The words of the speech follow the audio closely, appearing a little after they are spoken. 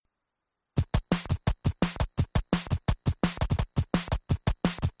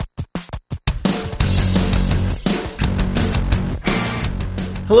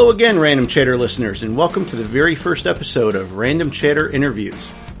Hello again, Random Chatter listeners, and welcome to the very first episode of Random Chatter Interviews.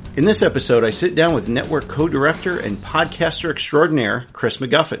 In this episode, I sit down with network co-director and podcaster extraordinaire, Chris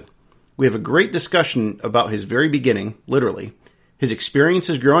McGuffin. We have a great discussion about his very beginning, literally, his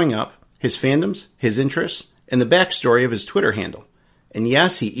experiences growing up, his fandoms, his interests, and the backstory of his Twitter handle. And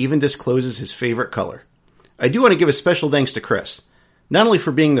yes, he even discloses his favorite color. I do want to give a special thanks to Chris, not only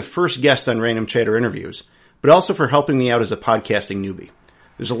for being the first guest on Random Chatter Interviews, but also for helping me out as a podcasting newbie.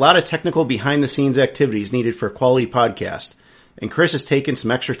 There's a lot of technical behind-the-scenes activities needed for a quality podcast, and Chris has taken some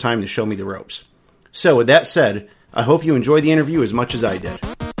extra time to show me the ropes. So, with that said, I hope you enjoy the interview as much as I did.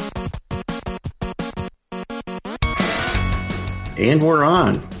 And we're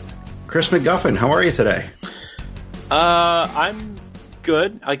on. Chris McGuffin, how are you today? I'm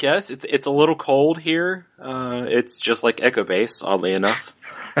good, I guess. It's a little cold here. It's just like Echo Base, oddly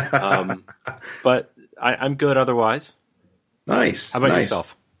enough. But I'm good otherwise. Nice. How about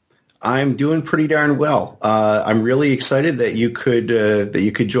yourself? I'm doing pretty darn well. I'm really excited that you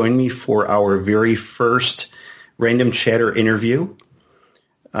could join me for our very first Random Chatter interview.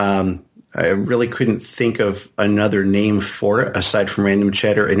 I really couldn't think of another name for it aside from Random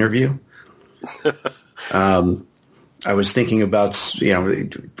Chatter Interview. I was thinking about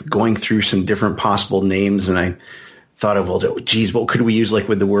going through some different possible names, and I thought of, well, geez, what could we use like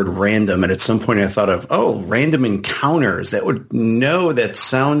with the word random? And at some point I thought of, random encounters. That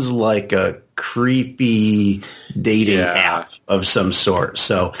sounds like a creepy dating app of some sort.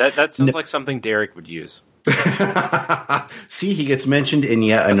 So that sounds like something Derek would use. See, he gets mentioned in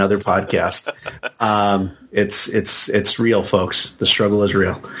yet another podcast. It's real, folks. The struggle is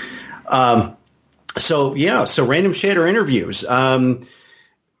real. So Random Chatter Interviews.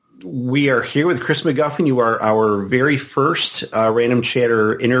 We are here with Chris McGuffin. You are our very first Random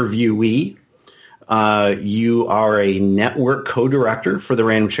Chatter interviewee. You are a network co-director for the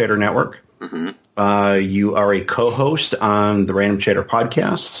Random Chatter Network. Mm-hmm. You are a co-host on the Random Chatter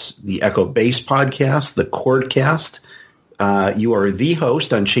podcasts, the Echo Base podcast, the Chordcast. You are the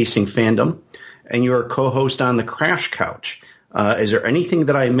host on Chasing Fandom, and you are a co-host on the Crash Couch. Is there anything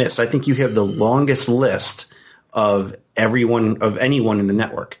that I missed? I think you have the longest list of anyone in the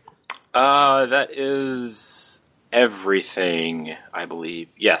network. That is everything, I believe.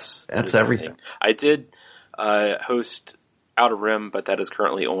 Yes. That's everything. I did host Outer Rim, but that is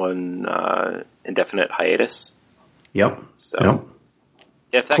currently on indefinite hiatus. Yep. So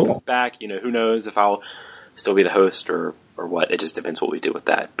if that comes back, who knows if I'll still be the host or what. It just depends what we do with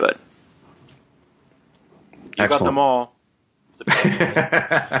that. But you got them all.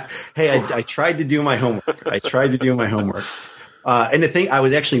 Hey, I tried to do my homework. And the thing, I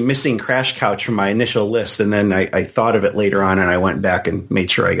was actually missing Crash Couch from my initial list, and then I thought of it later on, and I went back and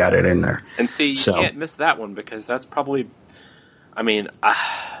made sure I got it in there. And see, you can't miss that one, because that's probably, don't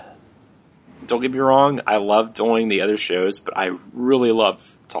get me wrong, I love doing the other shows, but I really love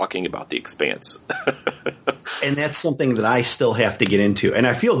talking about The Expanse. And that's something that I still have to get into, and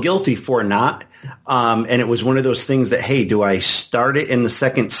I feel guilty for not. And it was one of those things that, hey, do I start it in the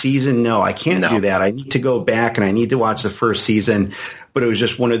second season? No, I can't do that. I need to go back and I need to watch the first season. But it was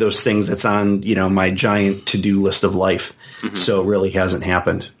just one of those things that's on, my giant to-do list of life. Mm-hmm. So it really hasn't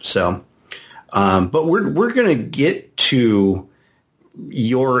happened. So, but we're going to get to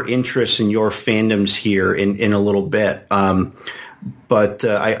your interests and your fandoms here in a little bit. But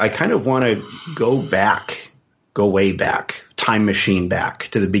I kind of want to go way back, time machine back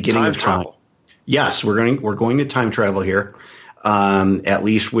to the beginning of time. Yes, we're going to time travel here, at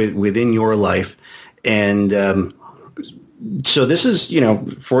least within your life. And so this is,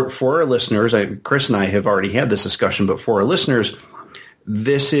 for our listeners, Chris and I have already had this discussion, but for our listeners,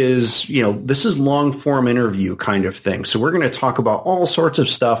 this is long form interview kind of thing. So we're going to talk about all sorts of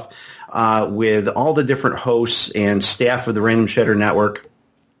stuff with all the different hosts and staff of the Random Chatter Network.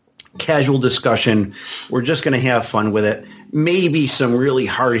 Casual discussion. We're just going to have fun with it. Maybe some really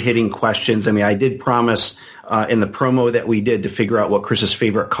hard-hitting questions. I did promise in the promo that we did to figure out what Chris's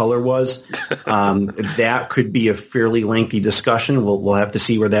favorite color was. That could be a fairly lengthy discussion. We'll have to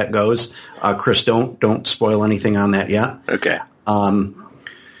see where that goes. Chris, don't spoil anything on that yet. Okay.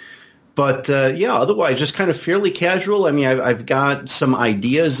 But otherwise, just kind of fairly casual. I've got some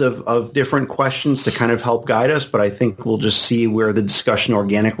ideas of different questions to kind of help guide us, but I think we'll just see where the discussion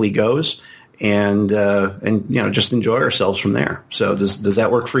organically goes, and just enjoy ourselves from there. So does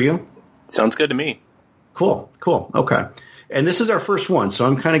that work for you? Sounds good to me. Cool. Okay. And this is our first one, so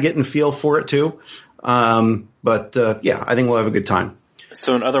I'm kind of getting a feel for it too. But I think we'll have a good time.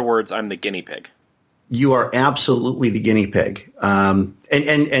 So in other words, I'm the guinea pig. You are absolutely the guinea pig.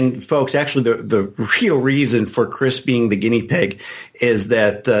 And folks, actually the real reason for Chris being the guinea pig is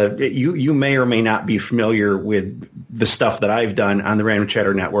that, you may or may not be familiar with the stuff that I've done on the Random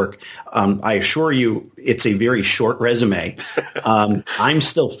Chatter Network. I assure you it's a very short resume. I'm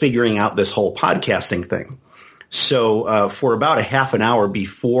still figuring out this whole podcasting thing. So for about a half an hour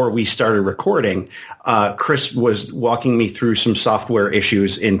before we started recording, Chris was walking me through some software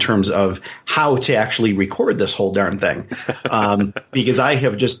issues in terms of how to actually record this whole darn thing. Because I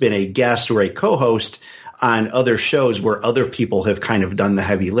have just been a guest or a co-host on other shows where other people have kind of done the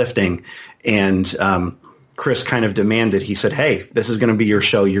heavy lifting. And Chris kind of demanded, he said, hey, this is going to be your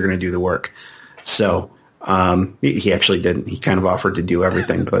show. You're going to do the work. So he actually didn't. He kind of offered to do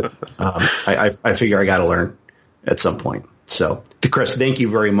everything. But I figure I got to learn at some point. So, Chris, thank you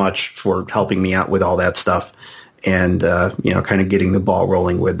very much for helping me out with all that stuff and, kind of getting the ball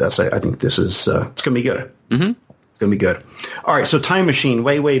rolling with this. I think this is, it's going to be good. Mm-hmm. It's going to be good. All right. So Time Machine,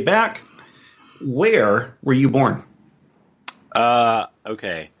 way back. Where were you born?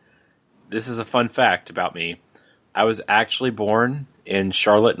 Okay. This is a fun fact about me. I was actually born in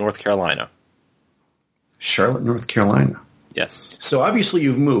Charlotte, North Carolina. Charlotte, North Carolina. Yes. So obviously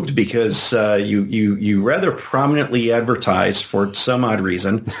you've moved because you rather prominently advertise for some odd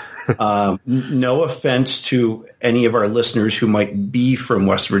reason. No offense to any of our listeners who might be from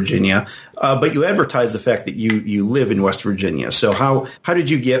West Virginia, but you advertise the fact that you live in West Virginia. So how did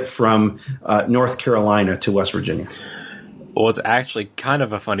you get from North Carolina to West Virginia? Well, it's actually kind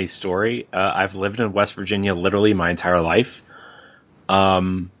of a funny story. I've lived in West Virginia literally my entire life.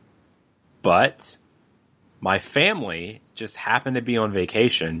 But my family just happened to be on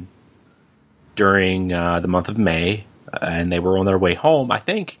vacation during the month of May, and they were on their way home. I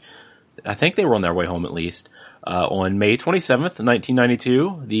think they were on their way home at least on May 27th,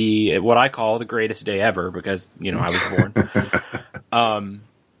 1992. What I call the greatest day ever because I was born.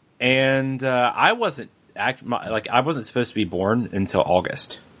 And I wasn't I wasn't supposed to be born until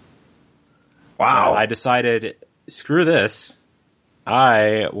August. Wow! I decided, screw this.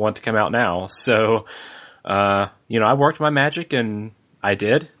 I want to come out now, so. I worked my magic and I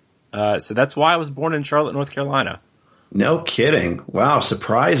did. So that's why I was born in Charlotte, North Carolina. No kidding. Wow.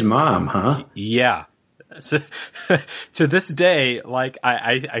 Surprise mom, huh? Yeah. So, to this day,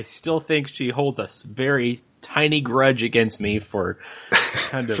 I still think she holds a very tiny grudge against me for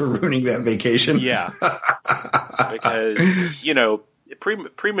kind of for ruining that vacation. Yeah. Because,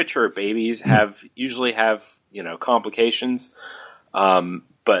 premature babies usually have, complications.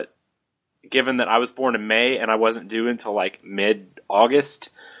 But given that I was born in May and I wasn't due until mid-August,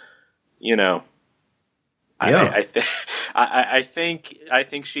 I think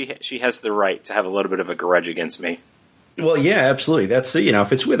she has the right to have a little bit of a grudge against me. Well, yeah, absolutely. That's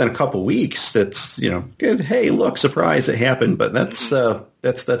if it's within a couple weeks, that's good. Hey, look, surprise, it happened. But that's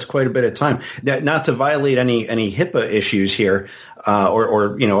quite a bit of time. Not to violate any HIPAA issues here,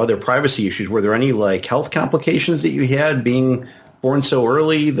 or other privacy issues. Were there any health complications that you had being born so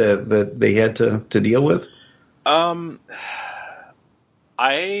early that they had to deal with?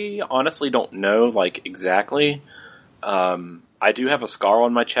 I honestly don't know, exactly. I do have a scar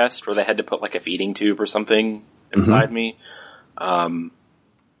on my chest where they had to put a feeding tube or something inside me.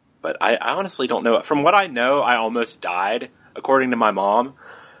 But I honestly don't know. From what I know, I almost died, according to my mom.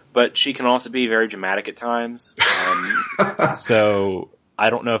 But she can also be very dramatic at times. So I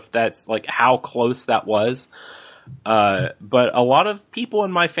don't know if that's how close that was. But a lot of people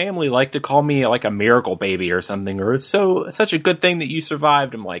in my family like to call me a miracle baby or something, or it's such a good thing that you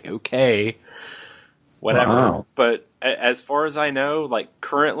survived. I'm okay, whatever. Wow. But as far as I know,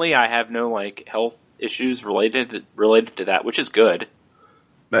 currently I have no health issues related to that, which is good.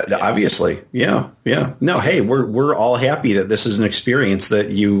 Obviously. Yeah. No, hey, we're all happy that this is an experience that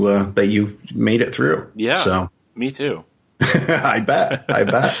you made it through. Yeah. So me too. I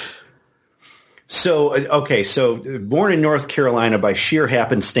bet. So, okay, so born in North Carolina by sheer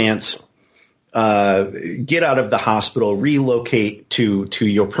happenstance, get out of the hospital, relocate to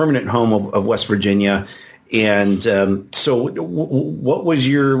your permanent home of West Virginia. And so what was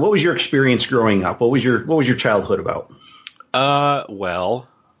your experience growing up? What was your childhood about? Well,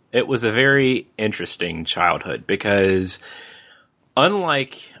 it was a very interesting childhood because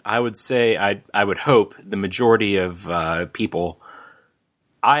unlike, I would say, I would hope the majority of people,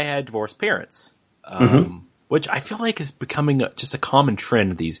 I had divorced parents. Which I feel is becoming just a common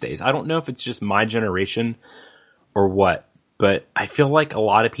trend these days. I don't know if it's just my generation or what, but I feel a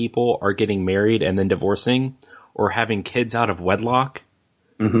lot of people are getting married and then divorcing or having kids out of wedlock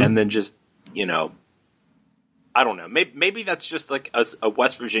and then just, I don't know. Maybe that's just a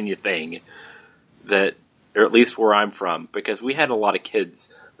West Virginia thing. that, or at least where I'm from, because we had a lot of kids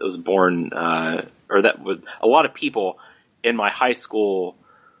that was born, a lot of people in my high school,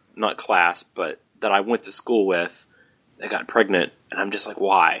 not class, but that I went to school with, that got pregnant, and I'm just like,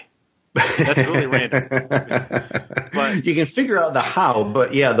 why? That's really random. But you can figure out the how,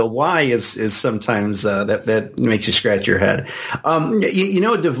 but yeah, the why is sometimes that makes you scratch your head.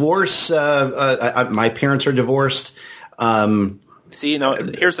 Divorce. My parents are divorced. See,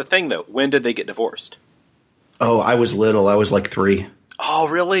 here's the thing, though. When did they get divorced? Oh, I was little. I was like 3. Oh,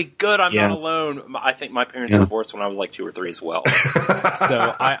 really? Good. I'm not alone. I think my parents divorced when I was like 2 or 3 as well.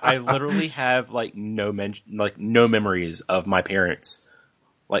 So I literally have like no memories of my parents,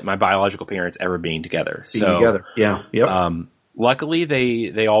 like my biological parents, ever being together. Together. Yeah. Yep. Luckily,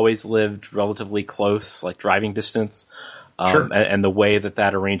 they always lived relatively close, like driving distance. Sure. And the way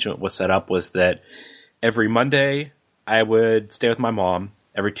that arrangement was set up was that every Monday I would stay with my mom.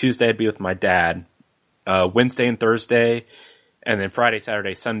 Every Tuesday I'd be with my dad. Wednesday and Thursday, and then Friday,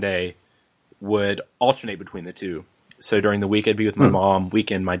 Saturday, Sunday would alternate between the two. So during the week I'd be with my mom,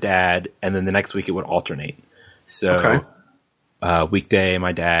 weekend my dad, and then the next week it would alternate. So weekday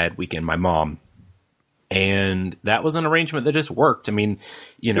my dad, weekend my mom. And that was an arrangement that just worked. I mean,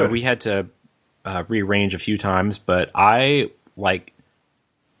 we had to rearrange a few times, but I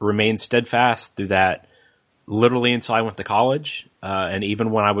remained steadfast through that literally until I went to college. And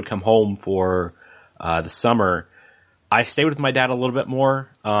even when I would come home for the summer, I stayed with my dad a little bit more,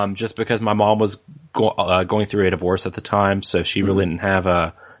 just because my mom was going through a divorce at the time. So she really didn't have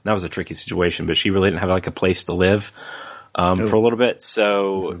that was a tricky situation, but she really didn't have like a place to live, for a little bit.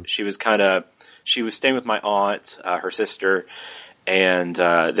 So she was staying with my aunt, her sister, and,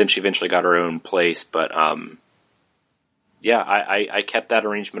 then she eventually got her own place. But, I kept that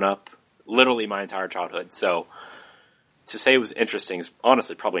arrangement up literally my entire childhood. So to say it was interesting is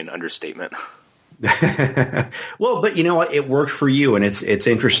honestly probably an understatement. Well, but you know what? It worked for you, and it's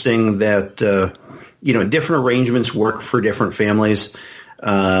interesting that different arrangements work for different families.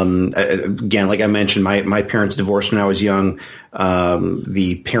 Again, like I mentioned, my parents divorced when I was young.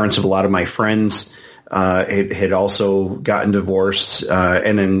 The parents of a lot of my friends had also gotten divorced,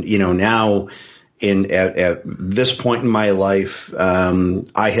 and then now at this point in my life,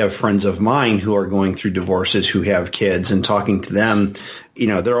 I have friends of mine who are going through divorces who have kids, and talking to them,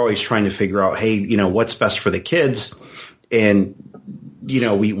 they're always trying to figure out, hey, what's best for the kids. And,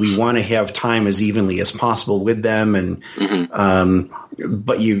 we want to have time as evenly as possible with them. And,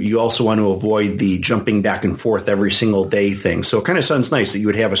 but you also want to avoid the jumping back and forth every single day thing. So it kind of sounds nice that you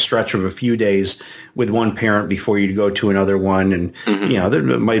would have a stretch of a few days with one parent before you go to another one. And,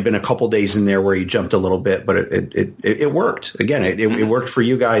 there might have been a couple days in there where you jumped a little bit, but it worked. Again, it worked for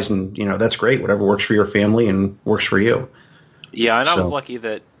you guys, and, that's great. Whatever works for your family and works for you. Yeah. And I was lucky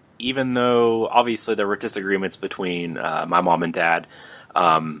that even though obviously there were disagreements between, my mom and dad,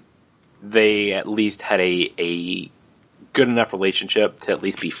 they at least had a good enough relationship to at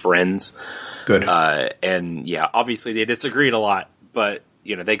least be friends. Good. And yeah, obviously they disagreed a lot, but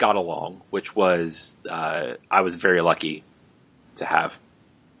they got along, which was, I was very lucky to have.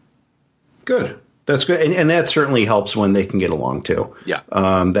 Good. That's good. And that certainly helps when they can get along too. Yeah.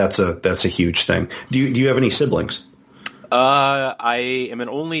 That's a huge thing. Do you have any siblings? I am an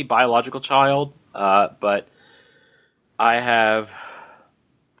only biological child, but I have,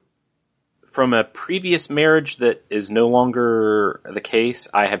 from a previous marriage that is no longer the case,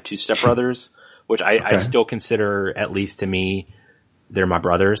 I have 2 stepbrothers, which I still consider, at least to me, they're my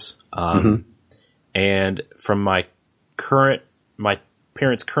brothers. And from my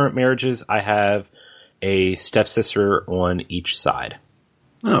parents' current marriages, I have a stepsister on each side.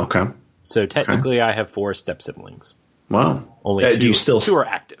 Oh, okay. So technically I have 4 step-siblings. Wow. Only 2 are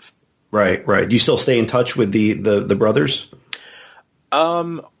active. Right. Do you still stay in touch with the brothers?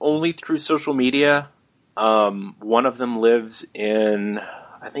 Only through social media. One of them lives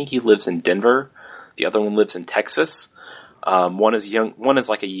I think he lives in Denver. The other one lives in Texas. One is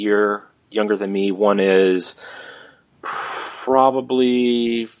like a year younger than me. One is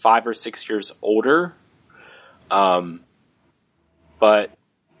probably 5 or 6 years older. But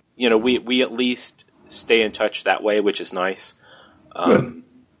we at least stay in touch that way, which is nice. The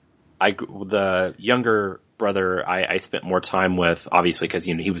younger brother I spent more time with, obviously, because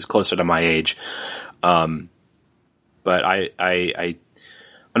he was closer to my age. But I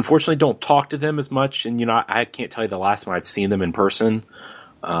unfortunately don't talk to them as much, and I can't tell you the last time I've seen them in person.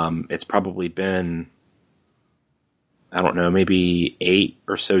 It's probably been, I don't know, maybe 8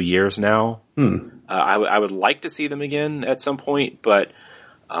 or so years now. I would like to see them again at some point, but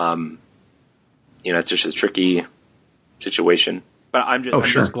it's just a tricky situation. But I'm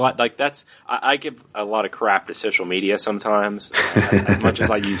just glad. Like I give a lot of crap to social media sometimes, as much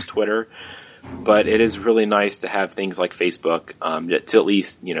as I use Twitter. But it is really nice to have things like Facebook to at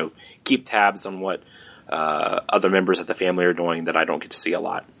least keep tabs on what other members of the family are doing that I don't get to see a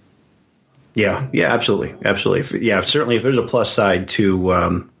lot. Yeah, absolutely. Certainly, if there's a plus side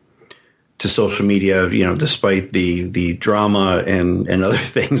to social media, despite the drama and other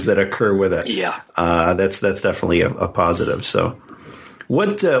things that occur with it, that's definitely a positive. So,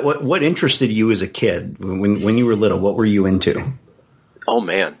 what interested you as a kid when you were little? What were you into? Oh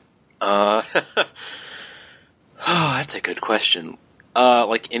man, that's a good question.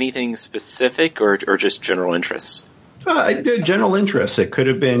 Like anything specific or just general interests? General interests. It could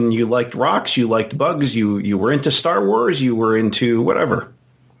have been you liked rocks, you liked bugs, you were into Star Wars, you were into whatever.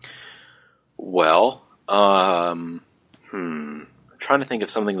 Well, I'm trying to think of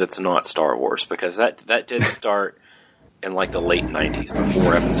something that's not Star Wars, because that did start in like the late 90s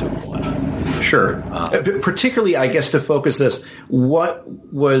before Episode 1. Sure. Particularly, I guess, to focus this, what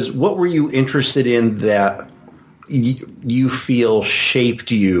were you interested in that you feel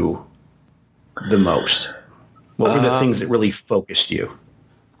shaped you the most? What were the things that really focused you?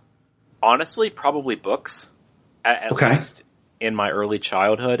 Honestly, probably books. At least in my early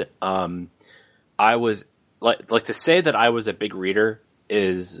childhood. I was like to say that I was a big reader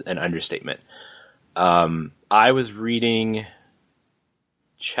is an understatement. I was reading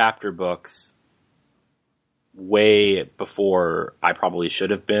chapter books way before I probably should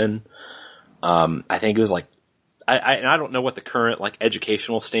have been. I think it was like I don't know what the current like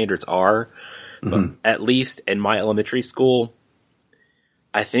educational standards are, but at least in my elementary school,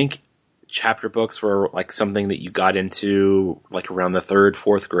 I think chapter books were like something that you got into like around the 3rd,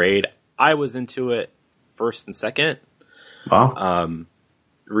 4th grade. I was into it 1st and 2nd. Wow.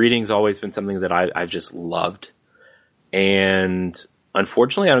 Reading's always been something that I've just loved. And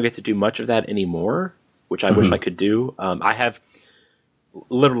unfortunately, I don't get to do much of that anymore, which I wish I could do. I have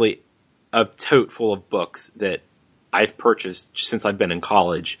literally a tote full of books that I've purchased since I've been in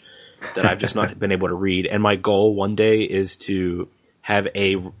college that I've just not been able to read. And my goal one day is to have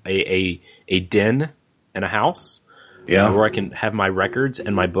a den in a house where I can have my records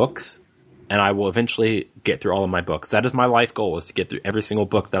and my books, and I will eventually get through all of my books. That is my life goal, is to get through every single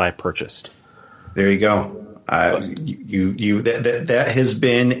book that I purchased. There you go. That has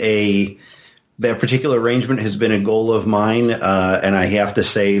been that particular arrangement has been a goal of mine, and I have to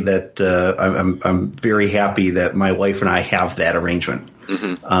say that I'm very happy that my wife and I have that arrangement.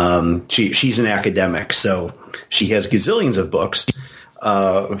 She's an academic, so she has gazillions of books.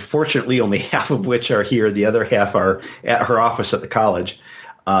 Fortunately, only half of which are here; the other half are at her office at the college.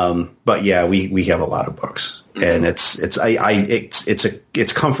 But yeah, we have a lot of books, and it's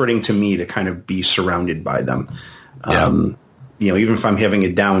comforting to me to kind of be surrounded by them. Even if I'm having a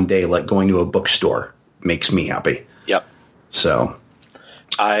down day, like going to a bookstore makes me happy. Yep. So,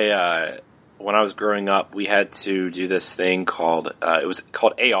 when I was growing up, we had to do this thing called it was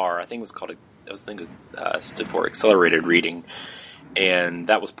called AR. I think it was called stood for Accelerated Reading, and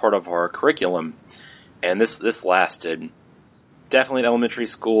that was part of our curriculum. And this lasted definitely in elementary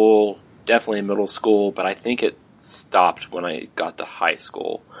school, definitely in middle school, but I think it stopped when I got to high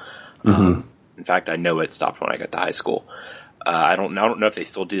school. In fact, I know it stopped when I got to high school. I don't know if they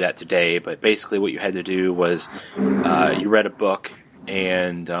still do that today, but basically what you had to do was you read a book,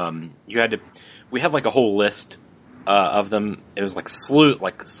 and we had like a whole list of them. It was like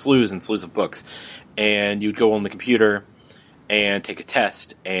slews and slews of books, and you'd go on the computer and take a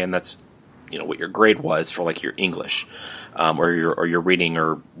test, and that's what your grade was for like your English or your reading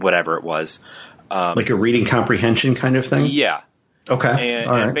or whatever it was, like a reading comprehension kind of thing. Yeah. Okay.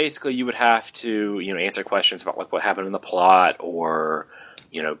 And basically you would have to, answer questions about like what happened in the plot, or,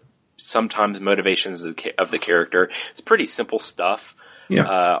 sometimes motivations of the character. It's pretty simple stuff.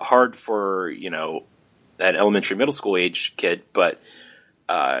 Yeah. Hard for, that elementary, middle school age kid, but,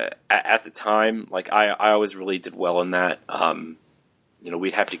 at the time, like I always really did well in that.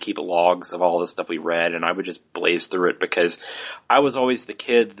 We'd have to keep logs of all the stuff we read, and I would just blaze through it because I was always the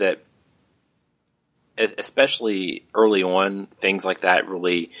kid that, especially early on, things like that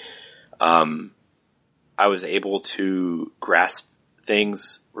really, I was able to grasp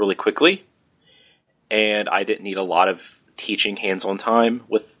things really quickly, and I didn't need a lot of teaching hands-on time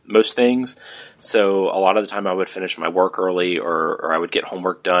with most things. So a lot of the time I would finish my work early, or I would get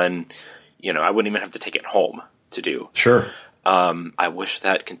homework done. I wouldn't even have to take it home to do. Sure. I wish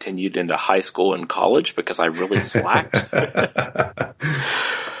that continued into high school and college because I really slacked.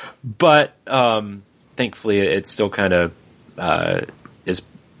 But, thankfully, it still kind of is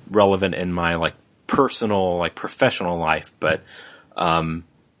relevant in my like personal, like professional life. But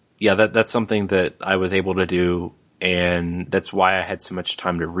That's something that I was able to do, and that's why I had so much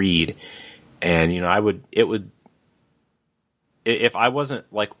time to read. And, if I wasn't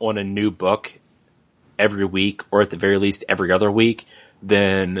like on a new book every week, or at the very least every other week,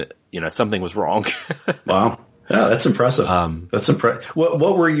 then, something was wrong. Wow. Yeah, that's impressive. That's impressive.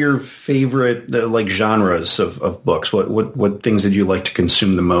 What were your favorite genres of books? What things did you like to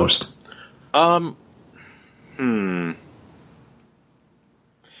consume the most?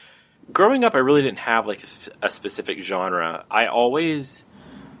 Growing up, I really didn't have like a specific genre. I always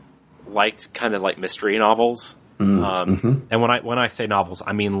liked kind of like mystery novels. And when I say novels,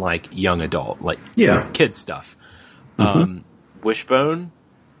 I mean like young adult, like kid stuff. Wishbone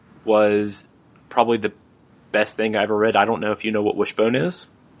was probably the best thing I ever read. I don't know if you know what Wishbone is.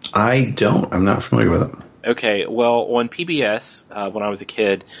 I don't. I'm not familiar with it. Okay, well, on PBS, when I was a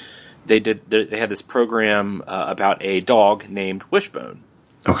kid, they had this program about a dog named Wishbone.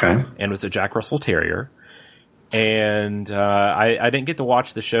 Okay. And it was a Jack Russell Terrier. And I didn't get to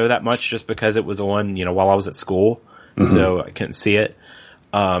watch the show that much just because it was on, while I was at school. So I couldn't see it.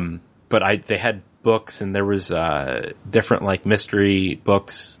 But they had books, and there was different like mystery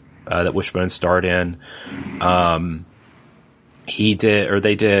books that Wishbone starred in.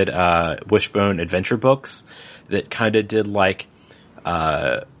 They did Wishbone adventure books that kind of did like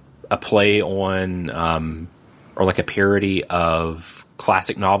a play on or like a parody of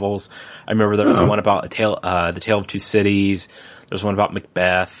classic novels. I remember there was one about the Tale of Two Cities. There's one about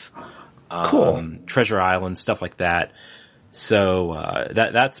Macbeth, cool. Treasure Island, stuff like that. So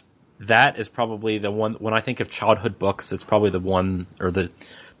that is probably the one. When I think of childhood books, it's probably the one, or the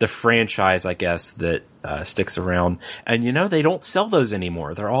franchise, I guess, that sticks around. And they don't sell those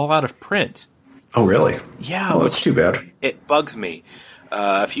anymore. They're all out of print. Oh, really? Yeah. Well, that's too bad. It bugs me.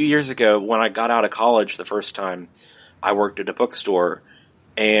 A few years ago, when I got out of college the first time, I worked at a bookstore,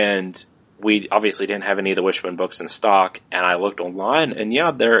 and we obviously didn't have any of the Wishbone books in stock. And I looked online, and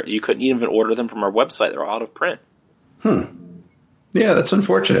you couldn't even order them from our website. They're out of print. Yeah, that's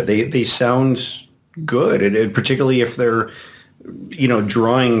unfortunate. They sound good, and particularly if they're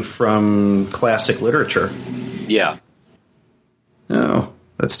drawing from classic literature. Yeah. Oh,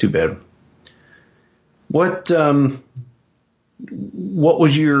 that's too bad. What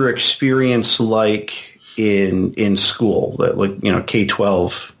was your experience like in school? Like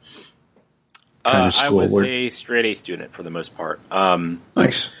K-12 kind of school? I was a straight A student for the most part.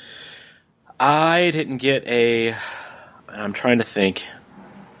 Nice. I didn't get I'm trying to think.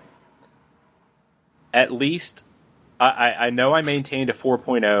 At least I know I maintained a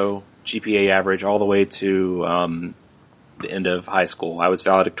 4.0 GPA average all the way to the end of high school. I was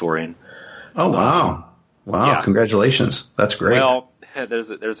valedictorian. Oh wow! Wow! Yeah. Congratulations. That's great. Well, there's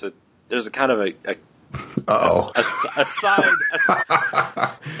a kind of a side.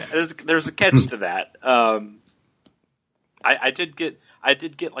 There's a catch to that. I did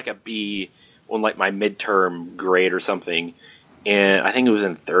get like a B on like my midterm grade or something, and I think it was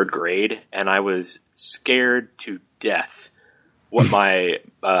in third grade, and I was scared to death what my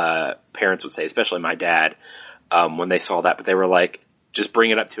parents would say, especially my dad, when they saw that. But they were like, just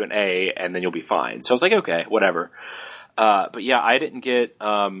bring it up to an A and then you'll be fine. So I was like, okay, whatever. But yeah, I didn't get,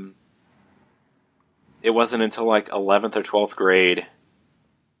 it wasn't until like 11th or 12th grade.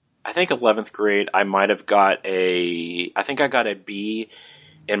 I think 11th grade, I might have got I think I got a B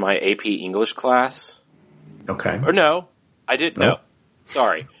in my AP English class. Okay. Or no, I didn't. No.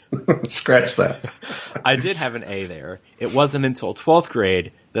 Sorry. Scratch that. I did have an A there. It wasn't until 12th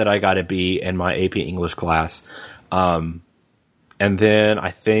grade that I got a B in my AP English class. And then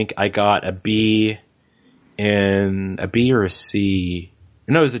I think I got a B or a C.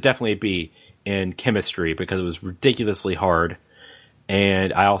 No, it was definitely a B in chemistry because it was ridiculously hard.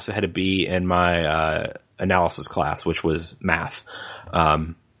 And I also had a B in my analysis class, which was math.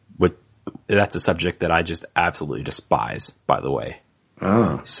 That's a subject that I just absolutely despise, by the way.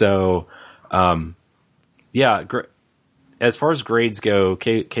 Oh. So, as far as grades go,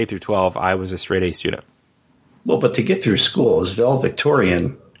 K through 12, I was a straight A student. Well, but to get through school as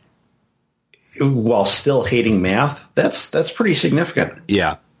valedictorian while still hating math, that's pretty significant.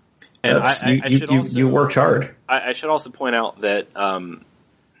 Yeah. And you worked hard. I should also point out that,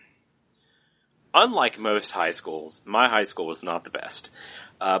 unlike most high schools, my high school was not the best.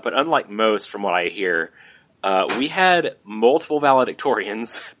 But unlike most, from what I hear, we had multiple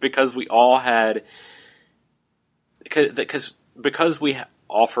valedictorians because we all had, because we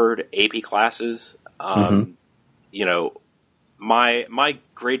offered AP classes. My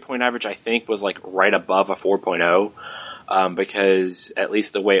grade point average, I think, was like right above a 4.0, because at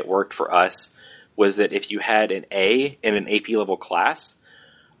least the way it worked for us was that if you had an A in an AP level class,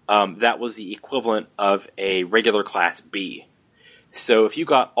 that was the equivalent of a regular class B. So if you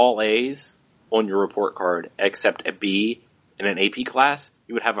got all A's on your report card except a B in an AP class,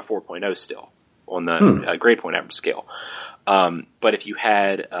 you would have a 4.0 still on the grade point average scale. But if you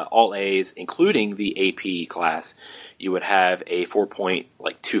had all A's, including the AP class, you would have a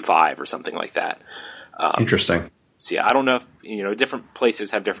 4.25 or something like that. Interesting. So yeah, I don't know if, different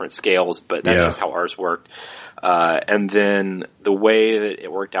places have different scales, but that's just how ours worked. And then the way that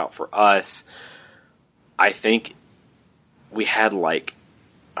it worked out for us, I think we had like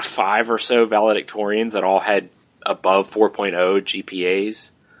 5 or so valedictorians that all had above 4.0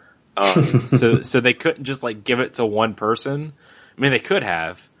 GPAs. So they couldn't just like give it to one person. I mean, they could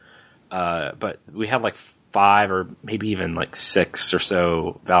have, but we had like 5 or maybe even like 6 or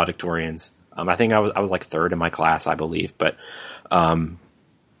so valedictorians. I think I was like third in my class, I believe, but, then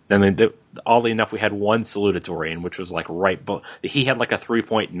oddly enough, we had one salutatorian, which was like he had like a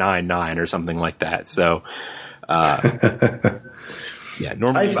 3.99 or something like that. So, yeah,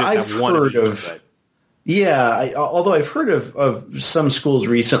 normally you just have one of each, but. Yeah, although I've heard of some schools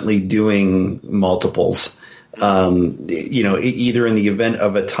recently doing multiples, either in the event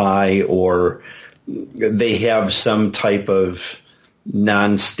of a tie or they have some type of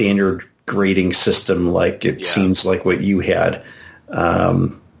non-standard grading system, like it seems like what you had.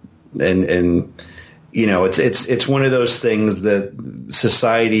 It's one of those things that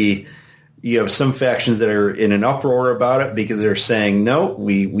society. You have some factions that are in an uproar about it because they're saying, no,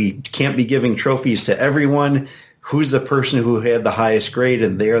 we can't be giving trophies to everyone. Who's the person who had the highest grade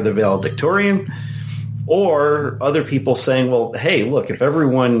and they are the valedictorian? Or other people saying, well, hey, look, if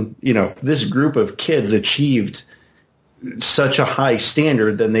everyone, if this group of kids achieved such a high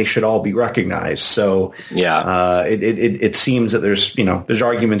standard, then they should all be recognized. So it seems that there's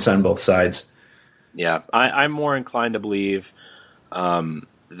arguments on both sides. Yeah, I'm more inclined to believe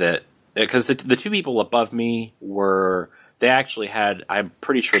that. Because the two people above me they actually had, I'm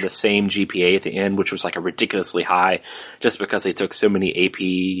pretty sure, the same GPA at the end, which was like a ridiculously high, just because they took so many AP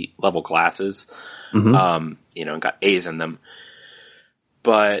level classes, and got A's in them.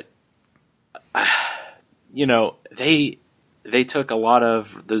 But, they took a lot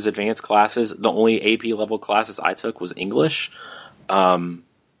of those advanced classes. The only AP level classes I took was English. And,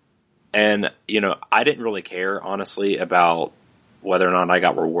 I didn't really care, honestly, about whether or not I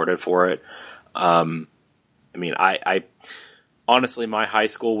got rewarded for it. I honestly, my high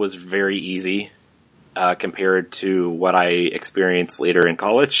school was very easy, compared to what I experienced later in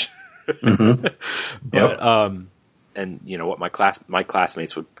college. But, what my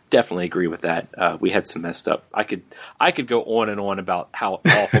classmates would definitely agree with that. We had some messed up. I could go on and on about how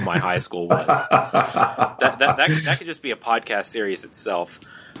awful my high school was. That could just be a podcast series itself.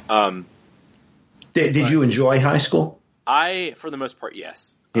 Did you enjoy high school? For the most part,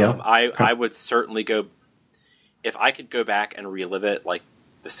 yes. Yeah. I would certainly go, if I could go back and relive it like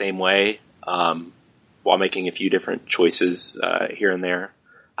the same way, while making a few different choices, here and there,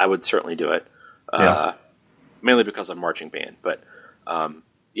 I would certainly do it. Mainly because of marching band. But,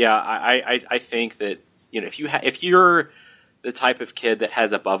 I think that, if you're the type of kid that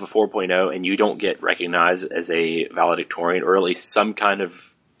has above a 4.0 and you don't get recognized as a valedictorian, or at least some kind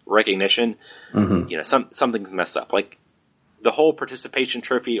of recognition, something's messed up. Like, the whole participation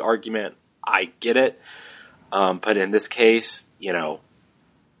trophy argument, I get it. But in this case,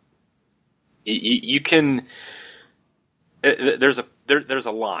 you can, there's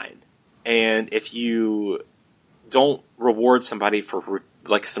a line. And if you don't reward somebody for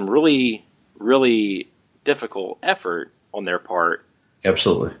like some really, really difficult effort on their part,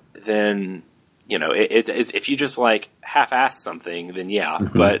 absolutely, then, it is, if you just like half-ass something, then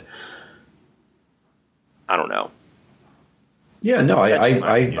but I don't know. Yeah, no,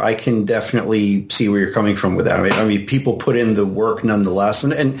 I can definitely see where you're coming from with that. I mean, people put in the work nonetheless,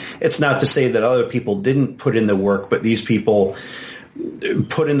 and it's not to say that other people didn't put in the work, but these people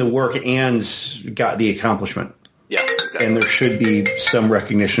put in the work and got the accomplishment. Yeah, exactly. And there should be some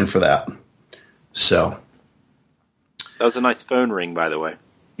recognition for that. So that was a nice phone ring, by the way.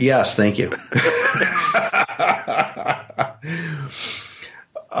 Yes, thank you.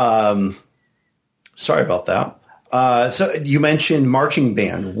 Sorry about that. So you mentioned marching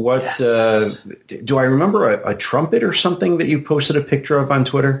band. What do I remember a trumpet or something that you posted a picture of on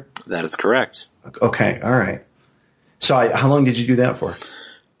Twitter? That is correct. Okay, all right. So how long did you do that for?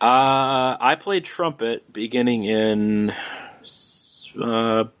 I played trumpet beginning in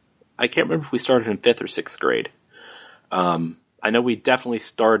I can't remember if we started in 5th or 6th grade. I know we definitely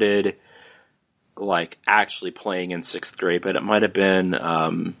started like actually playing in 6th grade, but it might have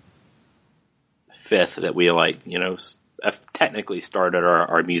been fifth that we technically started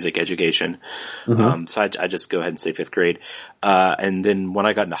our music education. So I just go ahead and say fifth grade. And then when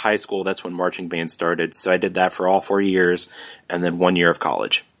I got into high school, that's when marching band started. So I did that for all 4 years and then 1 year of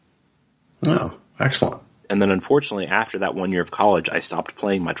college. Oh, excellent. And then unfortunately, after that 1 year of college, I stopped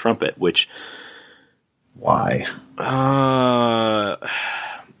playing my trumpet, which... Why?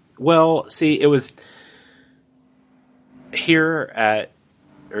 Well, see, it was here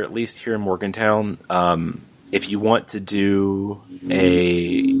or at least here in Morgantown, if you want to do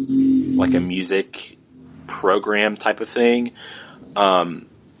a music program type of thing,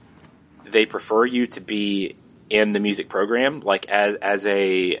 they prefer you to be in the music program, as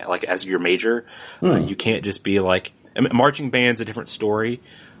your major. You can't just be marching band's a different story.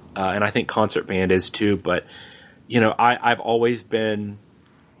 And I think concert band is too, but I've always been,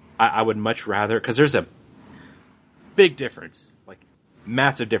 I would much rather, cause there's a big difference,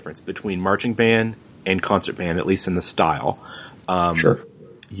 massive difference between marching band and concert band, at least in the style. Sure.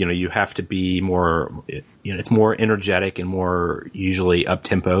 You have to be more, it's more energetic and more usually up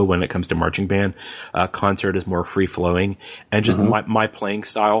tempo when it comes to marching band. Concert is more free flowing, and just my playing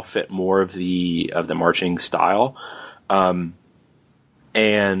style fit more of the marching style.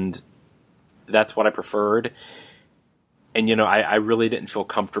 And that's what I preferred. And, I really didn't feel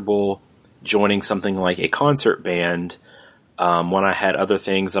comfortable joining something like a concert band, when I had other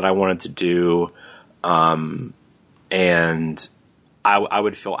things that I wanted to do. And I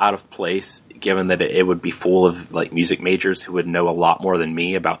would feel out of place given that it would be full of music majors who would know a lot more than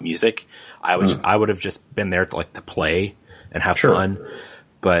me about music. I would have just been there to play and have fun.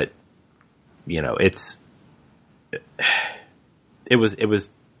 But, it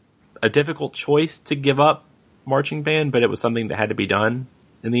was a difficult choice to give up marching band, but it was something that had to be done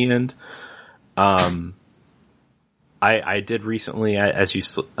in the end. I did recently, as you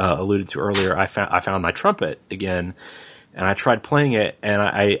alluded to earlier, I found my trumpet again, and I tried playing it, and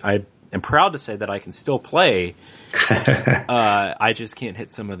I am proud to say that I can still play. I just can't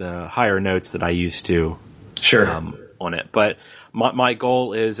hit some of the higher notes that I used to. Sure. On it. But my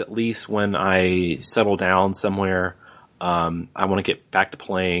goal is, at least when I settle down somewhere, I want to get back to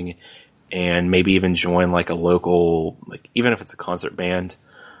playing and maybe even join a local, even if it's a concert band.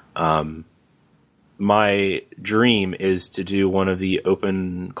 My dream is to do one of the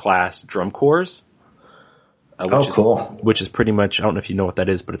open class drum corps. Cool. Which is pretty much, I don't know if you know what that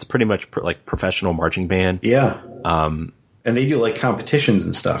is, but it's pretty much professional marching band. Yeah. And they do competitions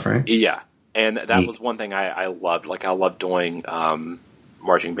and stuff, right? Yeah. And that was one thing I loved. I loved doing,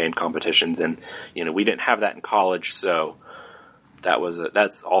 marching band competitions, and, we didn't have that in college. So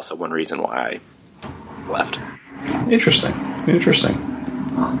that's also one reason why I left. Interesting.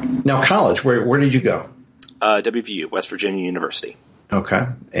 Now, college, where did you go? WVU, West Virginia University. Okay.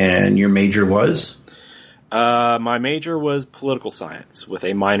 And your major was? My major was political science with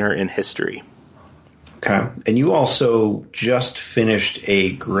a minor in history. Okay. And you also just finished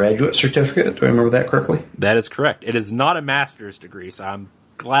a graduate certificate. Do I remember that correctly? That is correct. It is not a master's degree, so I'm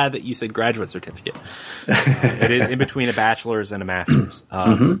glad that you said graduate certificate. It is in between a bachelor's and a master's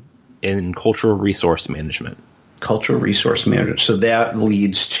in cultural resource management. Cultural resource management. So that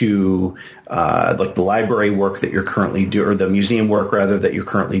leads to the library work that you're currently doing, or the museum work rather that you're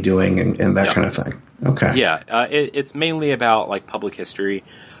currently doing, and that kind of thing. Okay. Yeah, it's mainly about public history.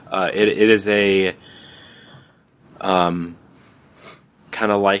 It is a kind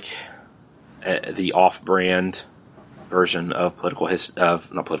of the off-brand version of public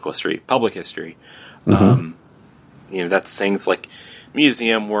history. That's things like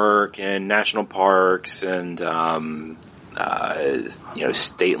museum work and national parks and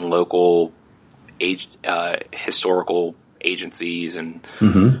state and local historical agencies and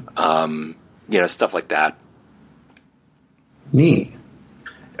stuff like that. Neat.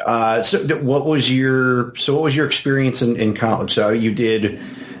 So what was your experience in college? So you did,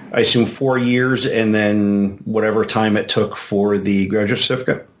 I assume, 4 years, and then whatever time it took for the graduate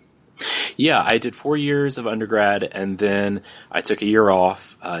certificate? Yeah, I did 4 years of undergrad, and then I took a year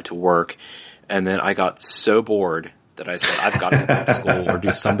off to work, and then I got so bored that I said, I've got to go back to school or do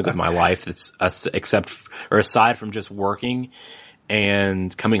something with my life that's aside from just working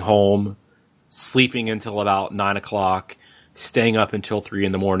and coming home, sleeping until about 9 o'clock, staying up until 3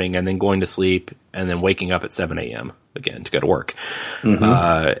 a.m, and then going to sleep, and then waking up at 7 a.m. again to go to work,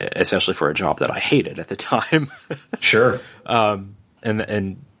 especially for a job that I hated at the time. Sure.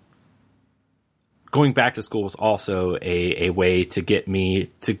 And going back to school was also a way to get me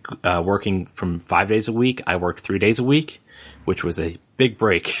to working from 5 days a week. I worked 3 days a week, which was a big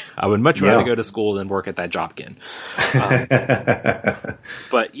break. I would much rather go to school than work at that job again.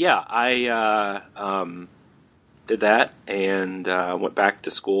 But yeah, I did that and went back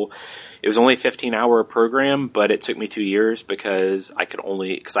to school. It was only a 15-hour program, but it took me 2 years because I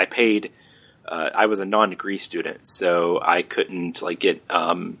paid. I was a non-degree student, so I couldn't get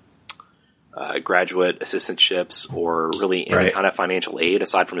graduate assistantships or really any kind of financial aid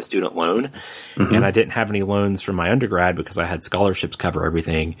aside from a student loan. Mm-hmm. And I didn't have any loans from my undergrad because I had scholarships cover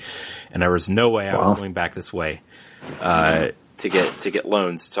everything. And there was no way I was going back this way, to get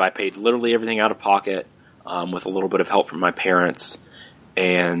loans. So I paid literally everything out of pocket, with a little bit of help from my parents.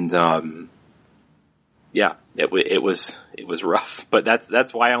 And, it was rough, but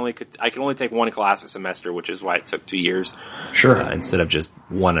that's why I could only take one class a semester, which is why it took 2 years. Sure. Instead of just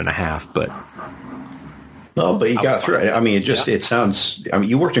 1.5, but. No, but you got through it. I mean, it sounds,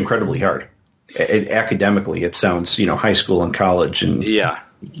 you worked incredibly hard. Academically, it sounds, high school and college and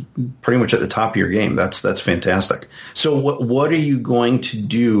pretty much at the top of your game. That's fantastic. So what are you going to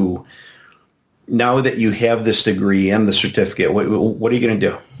do now that you have this degree and the certificate? What are you going to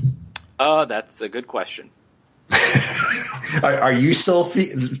do? That's a good question. Are you still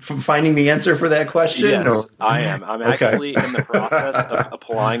finding the answer for that question? Yes, or? I am. I'm actually in the process of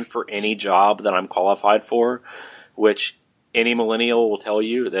applying for any job that I'm qualified for, which any millennial will tell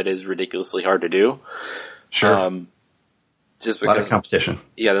you that is ridiculously hard to do. Sure. Just because, a lot of competition.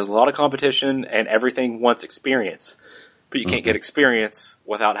 Yeah, there's a lot of competition, and everything wants experience. But you can't get experience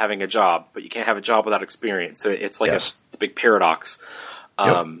without having a job. But you can't have a job without experience. So it's like it's a big paradox.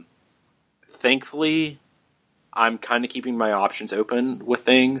 Thankfully, I'm kind of keeping my options open with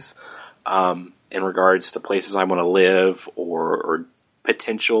things in regards to places I want to live or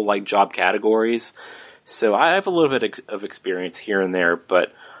potential job categories. So I have a little bit of experience here and there,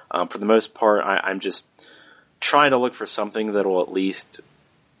 but for the most part, I'm just trying to look for something that will at least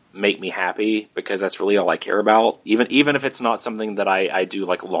make me happy, because that's really all I care about. Even if it's not something that I do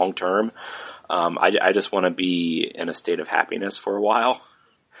long term, I just want to be in a state of happiness for a while.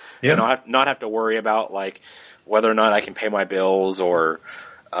 Yeah. And not have to worry about whether or not I can pay my bills or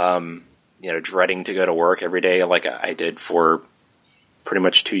dreading to go to work every day like I did for pretty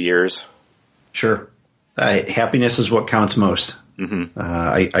much 2 years. Sure. Happiness is what counts most. Mm-hmm.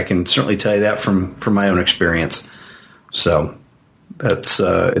 I can certainly tell you that from my own experience. So that's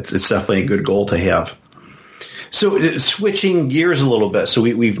it's definitely a good goal to have. So switching gears a little bit. So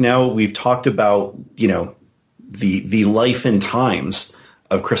we've talked about the life and times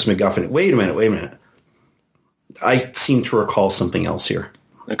of Chris McGuffin. Wait a minute. I seem to recall something else here.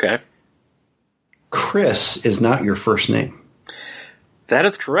 Okay. Chris is not your first name. That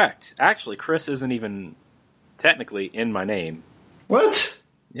is correct. Actually, Chris isn't even technically in my name. What?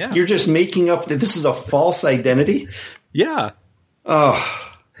 Yeah. You're just making up that this is a false identity? Yeah.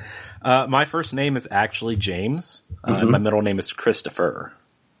 Oh. My first name is actually James. And my middle name is Christopher.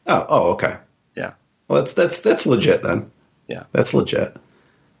 Oh, okay. Yeah. Well, that's legit then. Yeah. That's legit.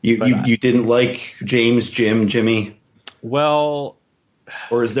 You didn't like James, Jim, Jimmy? Well,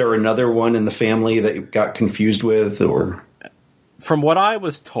 or is there another one in the family that you got confused with? Or from what I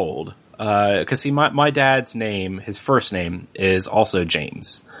was told, because my dad's name, his first name is also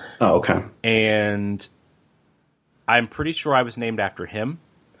James. Oh, okay. And I'm pretty sure I was named after him.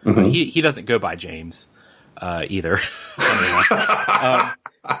 Mm-hmm. He doesn't go by James either.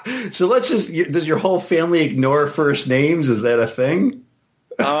 So does your whole family ignore first names? Is that a thing?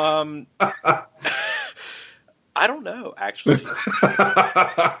 I don't know, actually.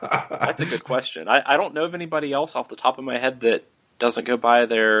 That's a good question. I don't know of anybody else off the top of my head that doesn't go by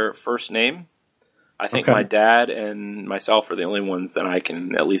their first name. I think my dad and myself are the only ones that I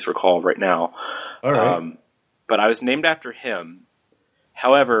can at least recall right now. All right. But I was named after him.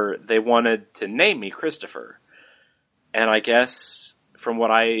 However, they wanted to name me Christopher. And I guess from what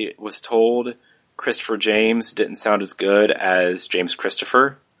I was told, Christopher James didn't sound as good as James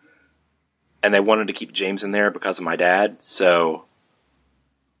Christopher. And they wanted to keep James in there because of my dad. So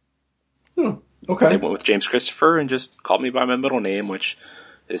they went with James Christopher and just called me by my middle name, which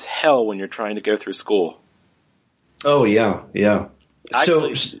is hell when you're trying to go through school. Oh, yeah, yeah.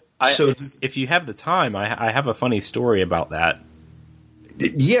 Actually, if you have the time, I have a funny story about that.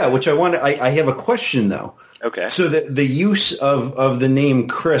 Yeah, which I have a question, though. Okay. So the use of the name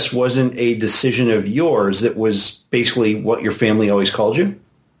Chris wasn't a decision of yours. It was basically what your family always called you?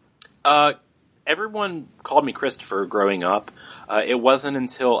 Everyone called me Christopher growing up. It wasn't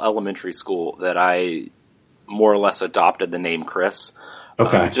until elementary school that I more or less adopted the name Chris.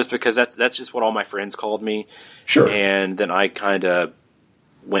 Okay. Just because that's just what all my friends called me. Sure. And then I kind of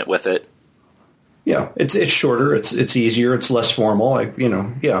went with it. Yeah, it's shorter. It's easier. It's less formal. I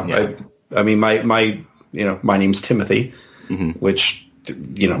mean, my name's Timothy, which,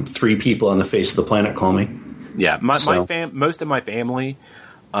 3 people on the face of the planet call me. Yeah, most of my family,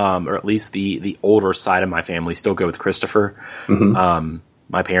 or at least the older side of my family, still go with Christopher.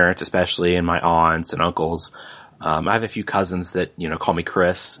 My parents, especially, and my aunts and uncles. I have a few cousins that call me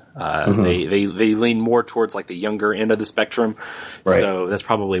Chris. They lean more towards like the younger end of the spectrum, right. So that's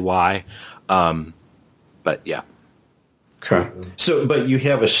probably why. But yeah. Okay. So, but you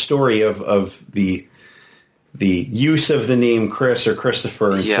have a story of the use of the name Chris or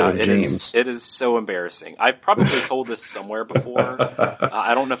Christopher instead of James. It is so embarrassing. I've probably told this somewhere before.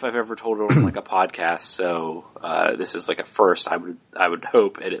 I don't know if I've ever told it on like a podcast. So this is like a first. I would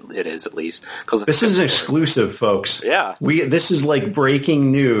hope it is at least, because this is an exclusive, folks. Yeah. This is like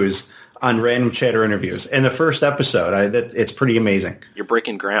breaking news on Random Chatter Interviews, and the first episode. It's pretty amazing. You're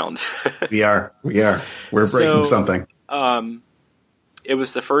breaking ground. We are. We're breaking something. It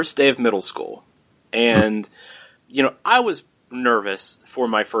was the first day of middle school. And, I was nervous for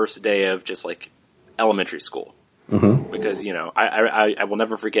my first day of just like elementary school. Because, I will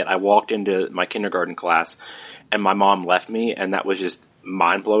never forget, I walked into my kindergarten class and my mom left me, and that was just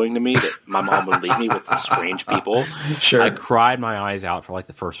mind blowing to me that my mom would leave me with some strange people. Sure. I cried my eyes out for like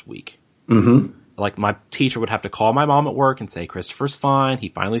the first week. Like my teacher would have to call my mom at work and say, "Christopher's fine. He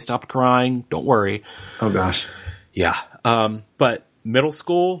finally stopped crying. Don't worry." Oh gosh. Yeah. But middle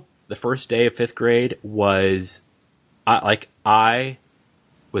school, the first day of 5th grade was, I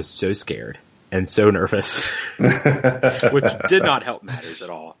was so scared and so nervous, which did not help matters at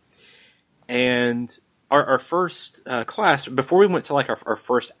all. And our first class, before we went to like our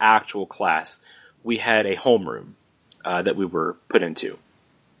first actual class, we had a homeroom that we were put into.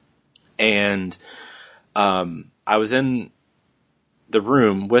 And I was in the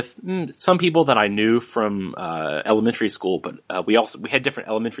room with some people that I knew from elementary school, but we had different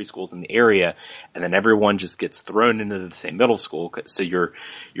elementary schools in the area, and then everyone just gets thrown into the same middle school. So you're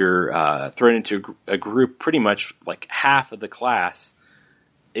thrown into a group. Pretty much like half of the class,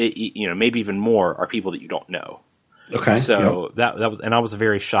 maybe even more, are people that you don't know. Okay. So that was, and I was a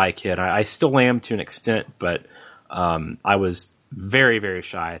very shy kid. I still am to an extent, but I was very, very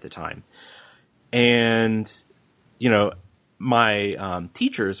shy at the time. And, my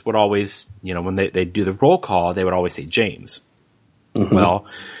teachers would always, when they do the roll call, they would always say James. Well,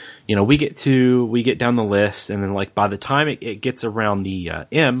 we get down the list, and then like by the time it gets around the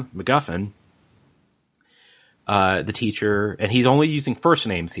McGuffin, the teacher, and he's only using first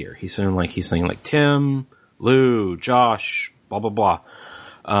names here. He's saying like Tim, Lou, Josh, blah blah blah.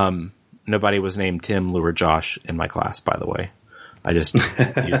 Nobody was named Tim, Lou, or Josh in my class, by the way. I just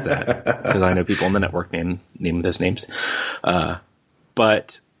used that because I know people on the network name those names.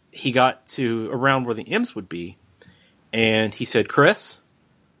 But he got to around where the M's would be, and he said, "Chris."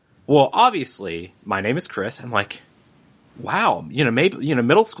 Well, obviously, my name is Chris. I'm like, wow, maybe,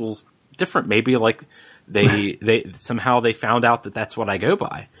 middle school's different. Maybe like they somehow they found out that that's what I go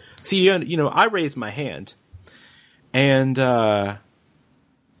by. See, I raised my hand, and a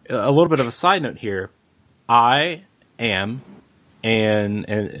little bit of a side note here. I am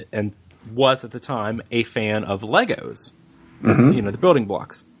and was at the time a fan of Legos, the building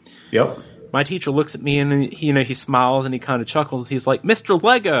blocks. Yep. My teacher looks at me and he smiles and he kind of chuckles. He's like, "Mr.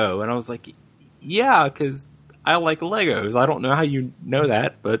 Lego," and I was like, "Yeah, because I like Legos. I don't know how you know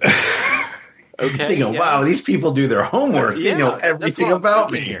that, but okay." Thinking, wow, these people do their homework. They know everything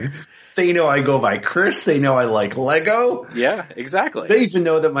about me. Here. They know I go by Chris. They know I like Lego. Yeah, exactly. They even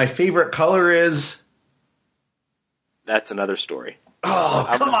know that my favorite color is. That's another story. Oh,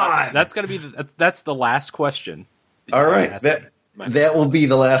 come on. That's going to be that's the last question. All right. That will be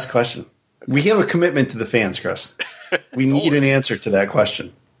the last question. We have a commitment to the fans, Chris. We need an answer to that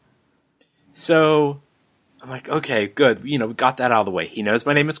question. So I'm like, okay, good. We got that out of the way. He knows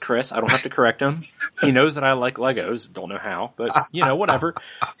my name is Chris. I don't have to correct him. He knows that I like Legos. Don't know how, but whatever.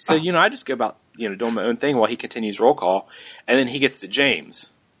 So, I just go about, doing my own thing while he continues roll call. And then he gets to James.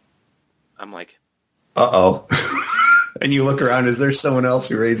 I'm like, uh-oh. And you look around, is there someone else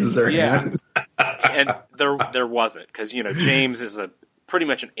who raises their hand? And there wasn't, because, James is pretty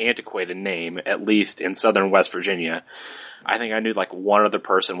much an antiquated name, at least in southern West Virginia. I think I knew like one other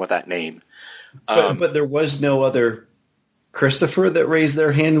person with that name. But there was no other Christopher that raised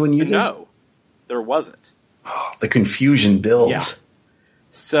their hand when you did? No, there wasn't. Oh, the confusion builds. Yeah.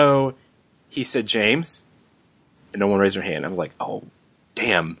 So he said James, and no one raised their hand. I was like, oh,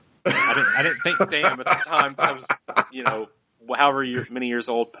 damn. I didn't think damn at the time. I was, however many years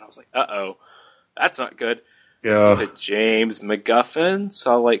old, but I was like, uh-oh, that's not good. Yeah. He said, James McGuffin.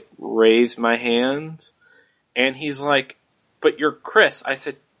 So I like raised my hand, and he's like, but you're Chris. I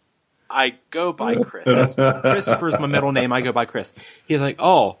said, I go by Chris. Christopher's my middle name. I go by Chris. He's like,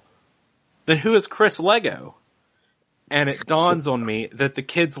 oh, then who is Chris Lego? And it dawns on me that the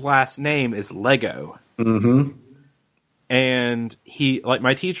kid's last name is Lego. Mm-hmm. And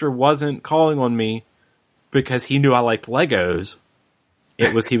my teacher wasn't calling on me because he knew I liked Legos.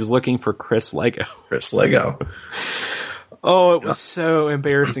 He was looking for Chris Lego. Chris Lego. Oh, it was so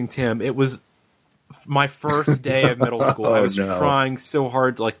embarrassing, Tim. It was my first day of middle school. I was trying so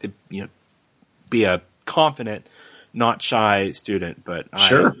hard to be a confident, not shy student, but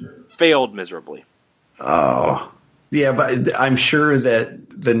I failed miserably. Oh, yeah, but I'm sure that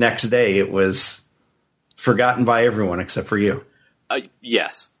the next day it was forgotten by everyone except for you.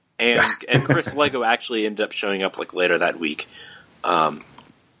 Yes, and Chris Lego actually ended up showing up later that week. And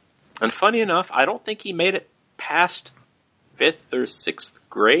funny enough, I don't think he made it past 5th or 6th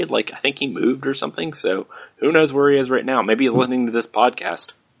grade. I think he moved or something. So who knows where he is right now? Maybe he's listening to this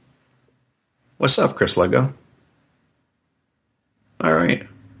podcast. What's up, Chris Lego? All right.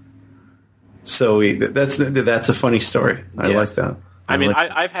 So that's a funny story. I like that.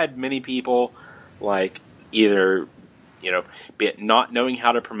 I've had many people either be it not knowing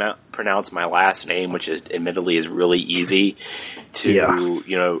how to pronounce my last name, which admittedly is really easy,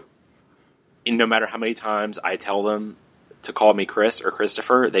 to no matter how many times I tell them to call me Chris or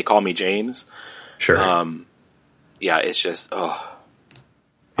Christopher, they call me James. Sure. It's just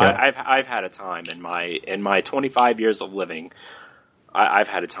I've had a time in my 25 years of living. I've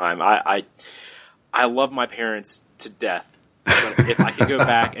had a time. I love my parents to death. But if I could go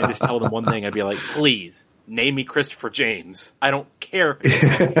back and just tell them one thing, I'd be like, please name me Christopher James. I don't care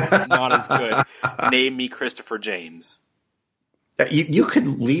if it's not as good. Name me Christopher James. You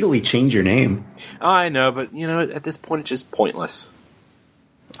could legally change your name. I know, but at this point, it's just pointless.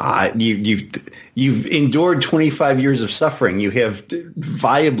 You've endured 25 years of suffering. You have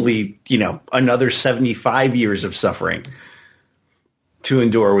viably, another 75 years of suffering to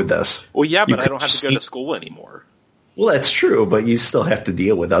endure with this. Well, yeah, but I don't have to go to school anymore. Well, that's true, but you still have to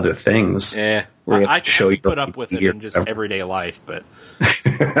deal with other things. Yeah, I can put up with it in just everyday life, but.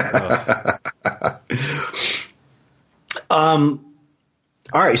 All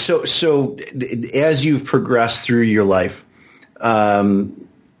right. So as you've progressed through your life,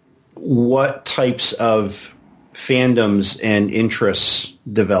 what types of fandoms and interests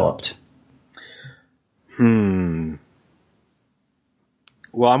developed? Well,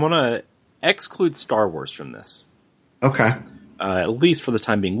 I'm going to exclude Star Wars from this. Okay. At least for the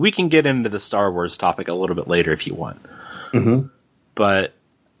time being. We can get into the Star Wars topic a little bit later if you want. Mm-hmm. But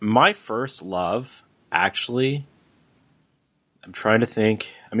my first love, actually, I'm trying to think.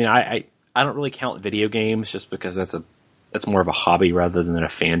 I don't really count video games just because that's more of a hobby rather than a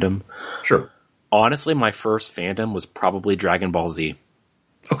fandom. Sure. Honestly, my first fandom was probably Dragon Ball Z.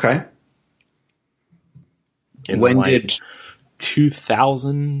 Okay. When did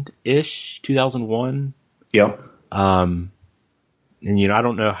 2000-ish, 2001? Yep. And I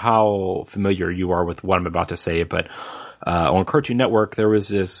don't know how familiar you are with what I'm about to say, but on Cartoon Network there was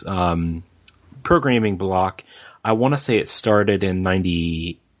this programming block. I want to say it started in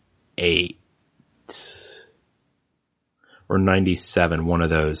 98 or 97, one of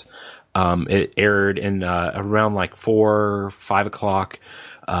those. It aired in around 4 or 5 o'clock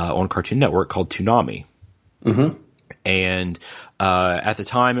on Cartoon Network called Toonami. Mm-hmm. And at the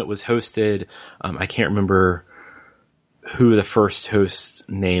time it was hosted, I can't remember who the first host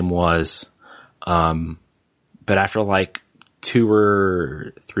name was, but after 2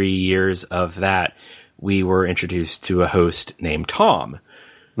 or 3 years of that, we were introduced to a host named Tom.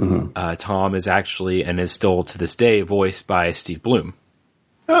 Mm-hmm. Tom is actually, and is still to this day, voiced by Steve Bloom.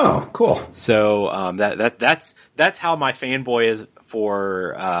 Oh, cool. So that's how my fanboy is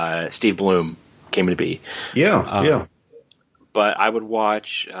for Steve Bloom came to be. Yeah. But I would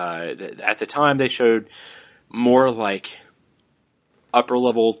watch, at the time they showed more upper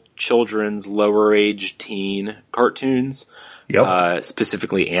level children's, lower age teen cartoons. Yep.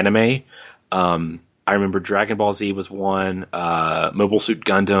 Specifically anime. I remember Dragon Ball Z was one, Mobile Suit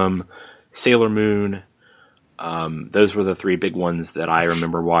Gundam, Sailor Moon. Those were the 3 big ones that I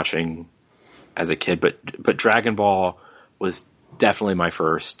remember watching as a kid. But Dragon Ball was definitely my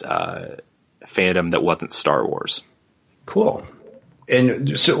first fandom that wasn't Star Wars. Cool.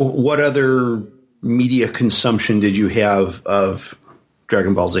 And so what other media consumption did you have of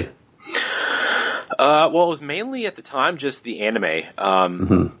Dragon Ball Z? Well, it was mainly at the time just the anime.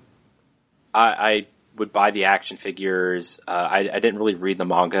 Mm-hmm. I would buy the action figures. I didn't really read the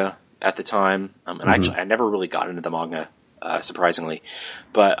manga at the time. And actually, I never really got into the manga, surprisingly.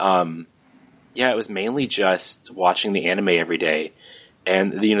 But, yeah, it was mainly just watching the anime every day.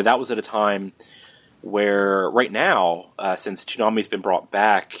 And, you know, that was at a time where right now, since Toonami's been brought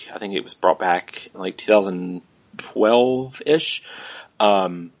back, I think it was brought back in like 2012-ish,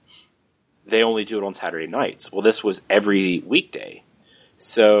 they only do it on Saturday nights. Well, this was every weekday.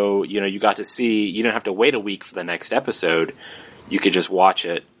 So, you know, you got to see, you didn't have to wait a week for the next episode. You could just watch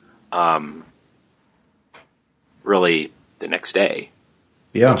it, really the next day.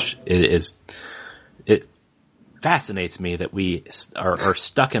 Yeah. Which it fascinates me that we are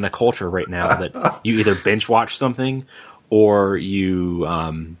stuck in a culture right now that you either binge watch something or you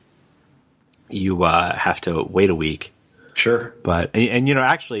have to wait a week. Sure. But, and you know,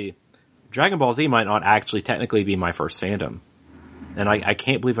 actually, Dragon Ball Z might not actually technically be my first fandom. And I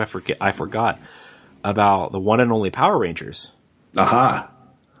can't believe I forgot about the one and only Power Rangers. Aha.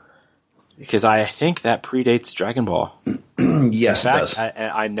 Because I think that predates Dragon Ball. Yes, In fact, it does.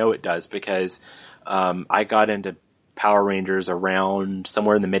 I know it does because I got into Power Rangers around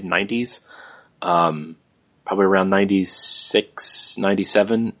somewhere in the mid-90s. Probably around 96,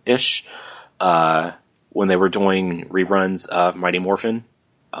 97-ish. When they were doing reruns of Mighty Morphin.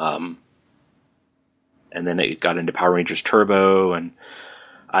 And then it got into Power Rangers Turbo, and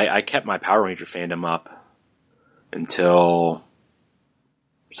I kept my Power Ranger fandom up until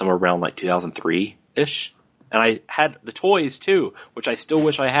somewhere around like 2003-ish. And I had the toys too, which I still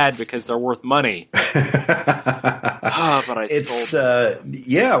wish I had because they're worth money. But I sold them.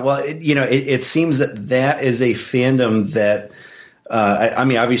 Yeah, well, it seems that is a fandom that, I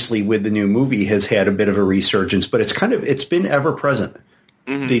mean, obviously with the new movie has had a bit of a resurgence, but it's been ever present.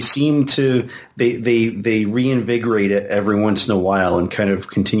 Mm-hmm. They seem to they reinvigorate it every once in a while and kind of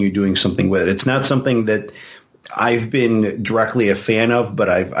continue doing something with it. It's not something that I've been directly a fan of, but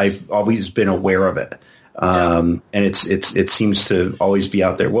I've always been aware of it. And it seems to always be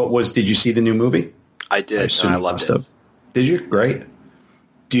out there. Did you see the new movie? I did. I loved it. Did you? Great.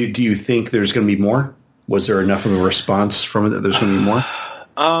 Do you think there's going to be more? Was there enough of a response from it that there's going to be more?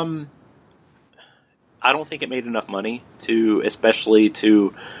 I don't think it made enough money especially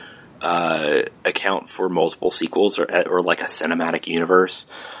to account for multiple sequels or like a cinematic universe.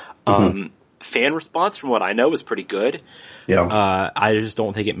 Mm-hmm. Fan response, from what I know, was pretty good. Yeah. I just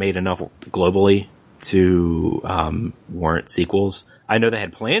don't think it made enough globally to warrant sequels. I know they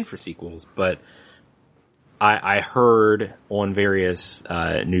had planned for sequels, but I heard on various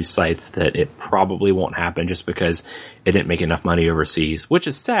news sites that it probably won't happen just because it didn't make enough money overseas, which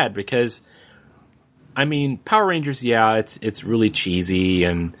is sad because, I mean, Power Rangers, yeah, it's really cheesy,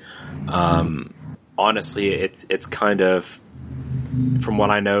 and honestly, it's kind of, from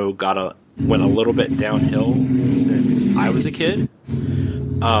what I know, went a little bit downhill since I was a kid.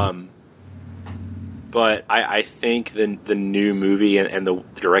 But I think the new movie and the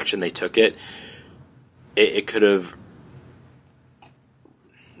direction they took it could have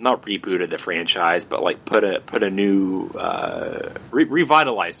not rebooted the franchise, but like put a new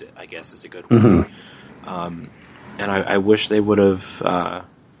revitalized it, I guess is a good word. Mm-hmm. And I wish they would have.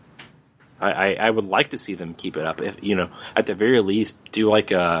 I would like to see them keep it up. If at the very least, do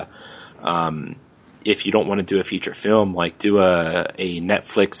like a. If you don't want to do a feature film, like do a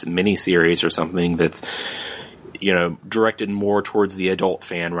Netflix miniseries or something that's directed more towards the adult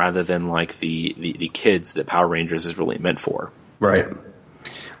fan rather than like the kids that Power Rangers is really meant for. Right.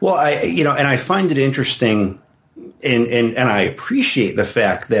 Well, and I find it interesting. And I appreciate the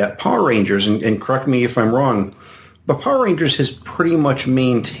fact that Power Rangers, and correct me if I'm wrong, but Power Rangers has pretty much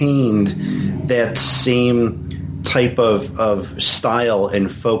maintained that same type of style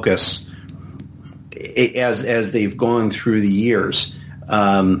and focus as they've gone through the years.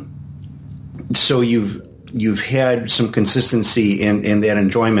 So you've had some consistency in that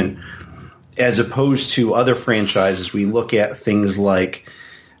enjoyment, as opposed to other franchises. We look at things like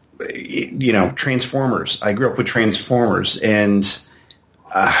Transformers. I grew up with Transformers, and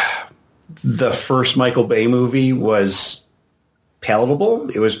the first Michael Bay movie was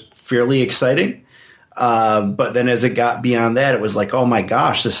palatable. It was fairly exciting. But then as it got beyond that, it was like, oh my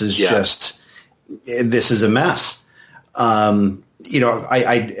gosh, this is this is a mess. I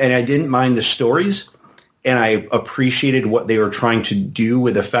didn't mind the stories, and I appreciated what they were trying to do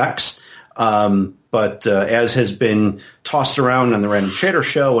with effects. But as has been tossed around on the Random Chatter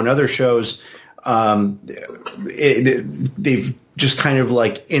show and other shows, they've just kind of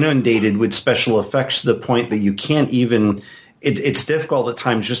like inundated with special effects to the point that you can't even. It's difficult at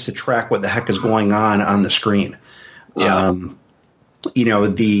times just to track what the heck is going on the screen. Yeah.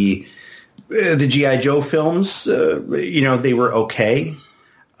 The G.I. Joe films, they were okay.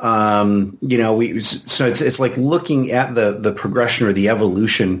 So it's like looking at the progression or the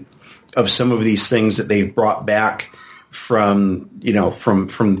evolution of some of these things that they've brought back from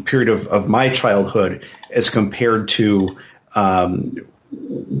the period of my childhood as compared to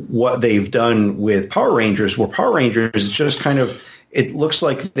what they've done with Power Rangers, where Power Rangers is just kind of, it looks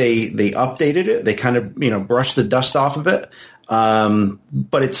like they updated it. They kind of, brushed the dust off of it.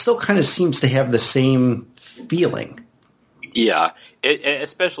 But it still kind of seems to have the same feeling. Yeah.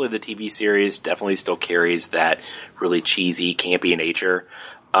 Especially the TV series definitely still carries that really cheesy, campy nature.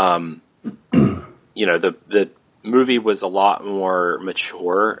 The movie was a lot more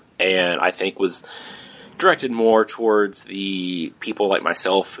mature and I think was directed more towards the people like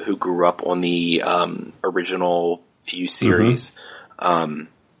myself who grew up on the original few series.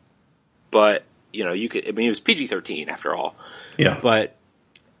 But, it was PG-13 after all. Yeah. But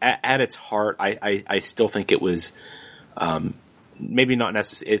at its heart, I still think it was maybe not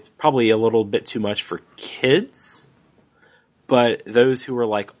necessary. It's probably a little bit too much for kids. But those who were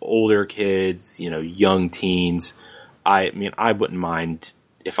like older kids, young teens, I wouldn't mind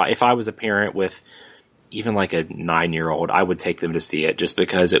if I was a parent with even like a 9-year-old, I would take them to see it just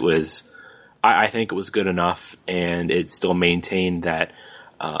because it was, I think it was good enough and it still maintained that,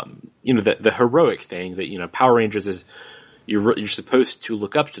 the heroic thing that, Power Rangers is, you're supposed to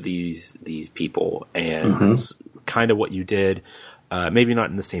look up to these people and that's kind of what you did. Maybe not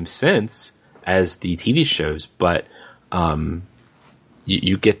in the same sense as the TV shows, but,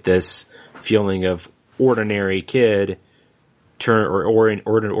 you get this feeling of ordinary kid or an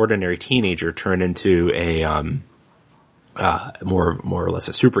ordinary teenager turn into a more or less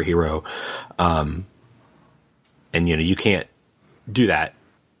a superhero, and you can't do that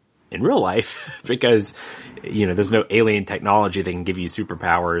in real life because there's no alien technology that can give you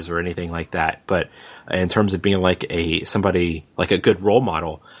superpowers or anything like that. But in terms of being like somebody like a good role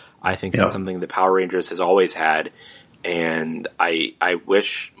model, I think that's something that Power Rangers has always had, and I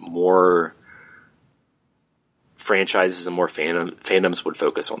wish more franchises and more fandoms would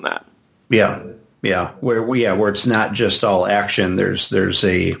focus on that. Yeah. Where it's not just all action. There's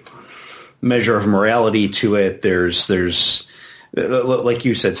a measure of morality to it. There's like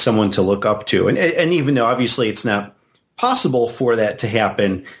you said, someone to look up to, and even though obviously it's not possible for that to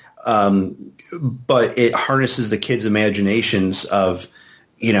happen, but it harnesses the kids' imaginations of,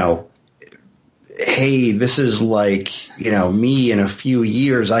 hey, this is like, me in a few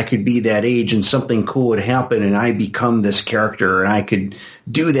years, I could be that age and something cool would happen and I become this character and I could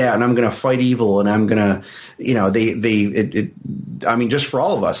do that and I'm going to fight evil and I'm going to, just for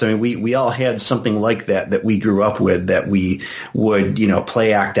all of us, we all had something like that we grew up with that we would,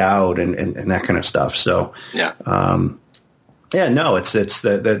 play act out and that kind of stuff. So, yeah. It's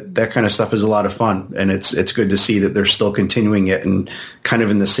that kind of stuff is a lot of fun, and it's good to see that they're still continuing it and kind of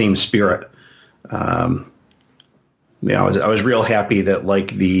in the same spirit. I was real happy that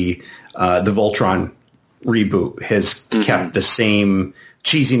like the Voltron reboot has kept the same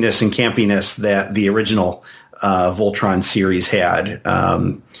cheesiness and campiness that the original Voltron series had.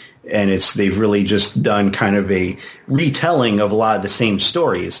 And they've really just done kind of a retelling of a lot of the same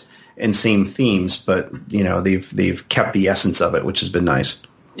stories and same themes, but they've kept the essence of it, which has been nice.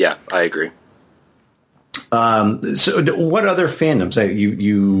 Yeah, I agree. So what other fandoms?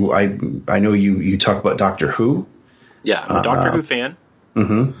 I know you talk about Doctor Who. Yeah, I'm a Doctor Who fan.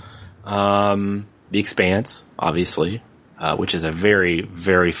 Mm-hmm. The Expanse, obviously, which is a very,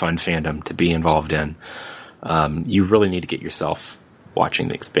 very fun fandom to be involved in. You really need to get yourself watching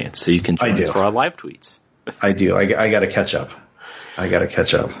The Expanse so you can join us for our live tweets. I do. I got to catch up. I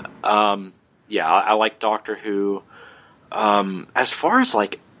like Doctor Who. As far as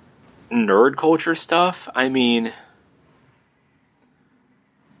like nerd culture stuff,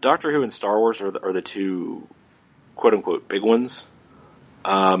 Doctor Who and Star Wars are the two quote unquote big ones.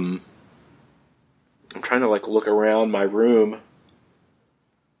 I'm trying to like look around my room.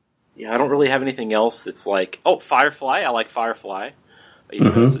 Yeah, I don't really have anything else that's like, Firefly. I like Firefly.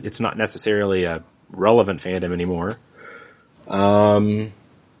 Even though it's not necessarily a relevant fandom anymore. You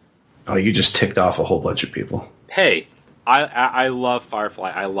just ticked off a whole bunch of people. Hey, I love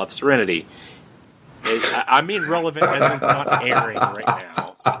Firefly. I love Serenity. Relevant as it's not airing right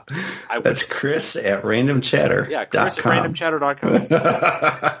now. That's Chris at Random Chatter. Yeah, Chris at randomchatter.com.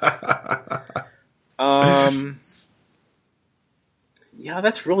 Yeah,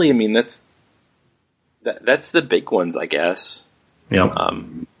 that's really, that's the big ones, I guess. Yep.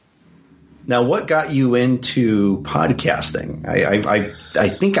 Now, what got you into podcasting? I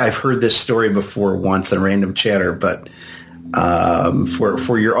think I've heard this story before once in Random Chatter, but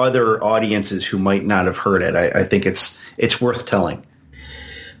for your other audiences who might not have heard it, I think it's worth telling.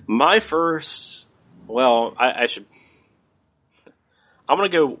 My first, well, I should. I'm going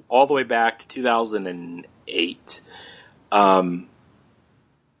to go all the way back to 2008. The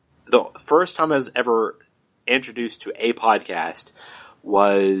first time I was ever introduced to a podcast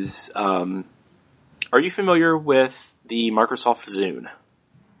was, are you familiar with the Microsoft Zune?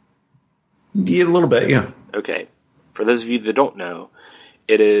 Yeah, a little bit, yeah. Okay. For those of you that don't know,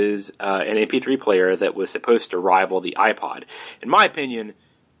 it is an MP3 player that was supposed to rival the iPod. In my opinion,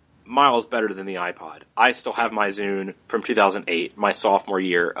 miles better than the iPod. I still have my Zune from 2008, my sophomore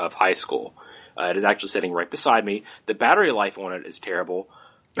year of high school. It is actually sitting right beside me. The battery life on it is terrible,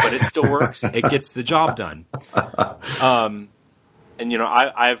 but it still works. It gets the job done. And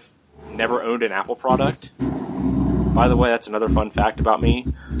I've never owned an Apple product. By the way, that's another fun fact about me.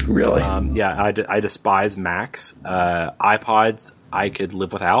 Really? I despise Macs. iPods I could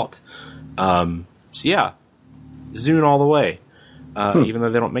live without. So yeah, Zune all the way. Even though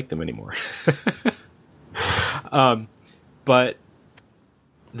they don't make them anymore. But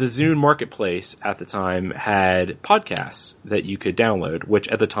the Zune marketplace at the time had podcasts that you could download, which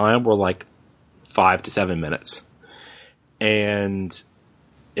at the time were like 5 to 7 minutes. And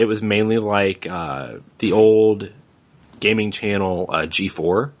it was mainly like the old gaming channel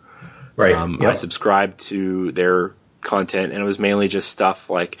G4. Right. Yep. I subscribed to their content, and it was mainly just stuff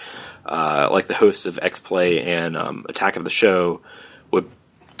like the hosts of X-Play and Attack of the Show would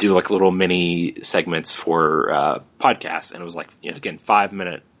do like little mini segments for podcasts, and it was like, again,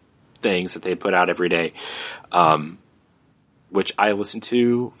 5-minute things that they put out every day, which I listened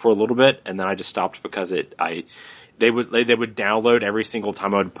to for a little bit, and then I just stopped because they would download every single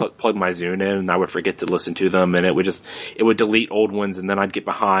time I would plug my Zune in, and I would forget to listen to them, and it would delete old ones, and then I'd get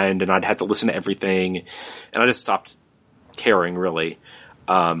behind, and I'd have to listen to everything, and I just stopped caring, really.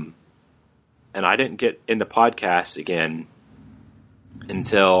 And I didn't get into podcasts again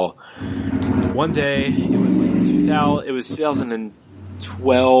until one day. It was like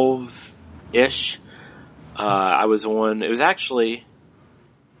 2012-ish. I was on. It was actually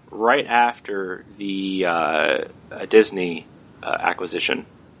right after the Disney acquisition.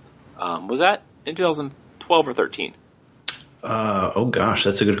 Was that in 2012 or 13? Oh gosh,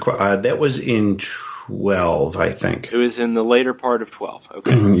 that's a good question. That was in 12, I think. It was in the later part of 12.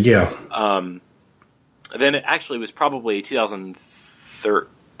 Okay. Yeah. Then it actually was probably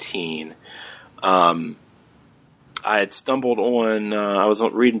 2013. I had stumbled on, I was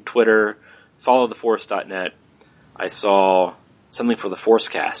reading Twitter, followtheforce.net. I saw something for the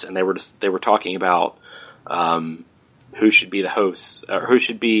Forcecast, and they were talking about who should be the hosts, or who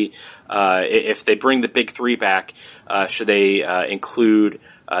should be, if they bring the big three back, should they include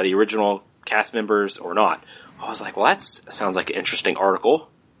the original cast members or not? I was like, well, that sounds like an interesting article.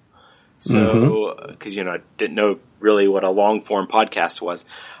 So, because, I didn't know really what a long-form podcast was.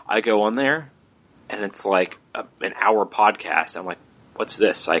 I go on there, and it's like an hour podcast. I'm like, what's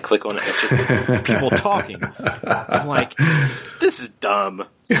this? So I click on it, and it's just people talking. I'm like, this is dumb.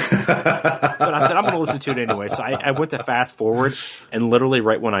 But I said, I'm going to listen to it anyway. So I went to fast forward, and literally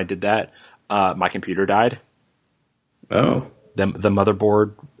right when I did that, my computer died. Oh. The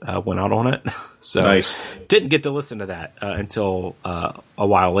motherboard went out on it. So nice. Didn't get to listen to that until a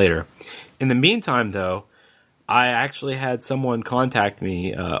while later. In the meantime, though, I actually had someone contact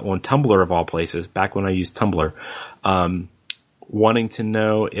me on Tumblr, of all places, back when I used Tumblr, wanting to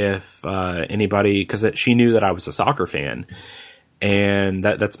know if anybody, because she knew that I was a soccer fan, and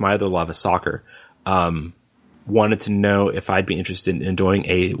that's my other love is soccer, wanted to know if I'd be interested in doing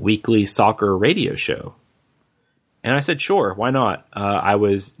a weekly soccer radio show. And I said, sure, why not? I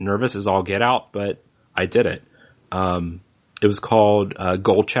was nervous as all get out, but I did it. It was called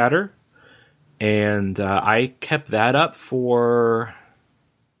Gold Chatter, and I kept that up for,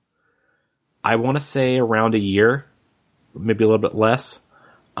 I want to say, around a year, maybe a little bit less.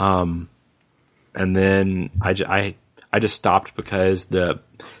 And then I just stopped because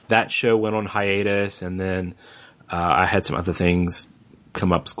that show went on hiatus, and then I had some other things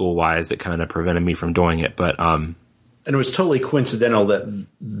come up school-wise that kind of prevented me from doing it, but and it was totally coincidental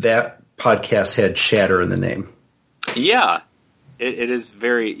that podcast had chatter in the name. Yeah, it is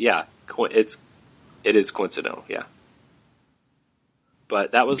very, yeah, it is coincidental, yeah.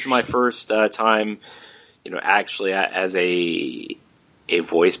 But that was my first time, actually as a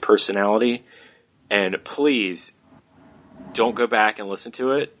voice personality. And please don't go back and listen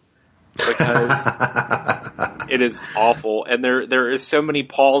to it, because it is awful, and there is so many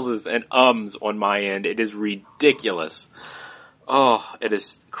pauses and ums on my end. It is ridiculous. Oh, it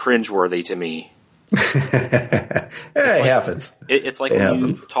is cringeworthy to me. It happens. It's like when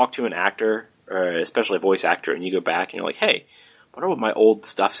you talk to an actor, or especially a voice actor, and you go back and you're like, "Hey, wonder what my old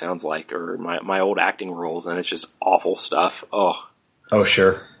stuff sounds like, or my old acting roles, and it's just awful stuff. Oh,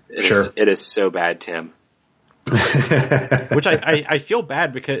 sure. It is so bad, Tim. Which I feel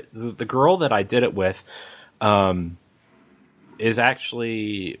bad because the girl that I did it with, is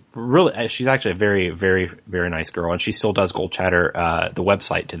actually she's actually a very, very, very nice girl, and she still does Gold Chatter, the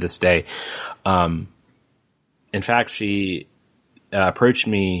website, to this day. In fact, she approached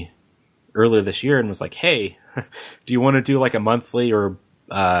me earlier this year and was like, "Hey, do you want to do like a monthly or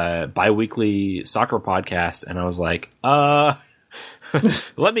bi-weekly soccer podcast?" And I was like,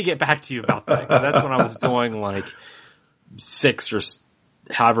 let me get back to you about that, because that's when I was doing like 6 or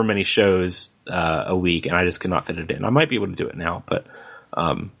however many shows a week, and I just could not fit it in. I might be able to do it now, but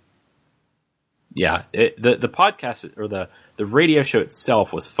yeah, the podcast, or the radio show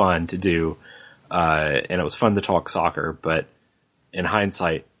itself, was fun to do, and it was fun to talk soccer. But in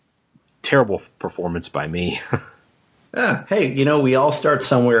hindsight, terrible performance by me. Hey, we all start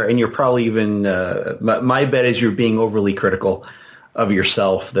somewhere, and you're probably even. My bet is you're being overly critical of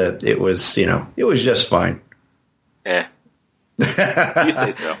yourself. That it was just fine. You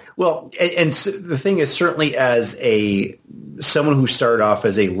say so. Well, and so the thing is, certainly as someone who started off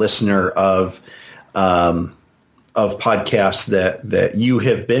as a listener of podcasts that you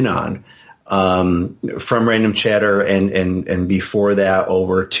have been on, from Random Chatter and before that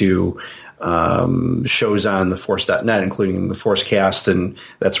over to shows on the Force.net, including the Forcecast, and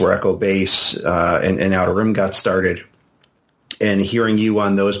that's where Echo Base and Outer Rim got started. And hearing you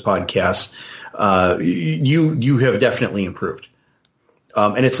on those podcasts, you have definitely improved.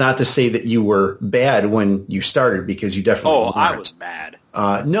 And it's not to say that you were bad when you started, because you definitely weren't. I was bad.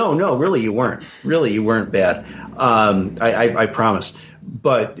 No, really you weren't. Really, you weren't bad. I promise.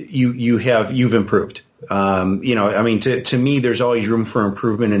 But you've improved. To me, there's always room for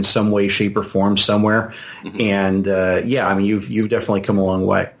improvement in some way, shape, or form somewhere. Mm-hmm. And you've definitely come a long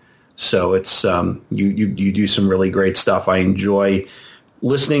way. So it's you do some really great stuff. I enjoy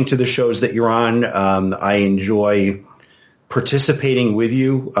listening to the shows that you're on. I enjoy participating with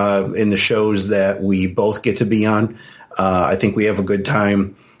you in the shows that we both get to be on. I think we have a good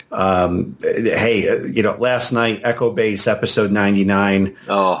time. Hey, last night, Echo Base episode 99.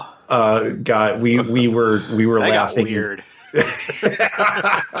 God, we were laughing. Got weird.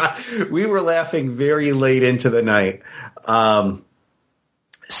 We were laughing very late into the night.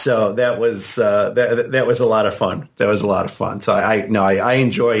 So that was that was a lot of fun. That was a lot of fun. So I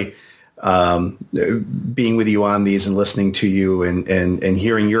enjoy being with you on these and listening to you and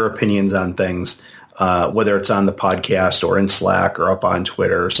hearing your opinions on things, whether it's on the podcast or in Slack or up on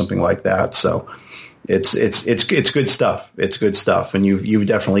Twitter or something like that. So it's good stuff. It's good stuff. And you've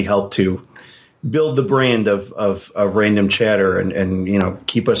definitely helped to build the brand of Random Chatter and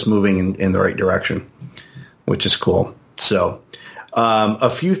keep us moving in the right direction, which is cool. So a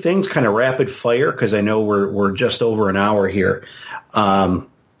few things kind of rapid fire, because I know we're just over an hour here.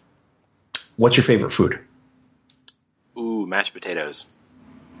 What's your favorite food? Ooh, mashed potatoes.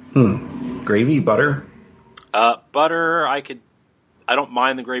 Gravy, butter? Butter, I don't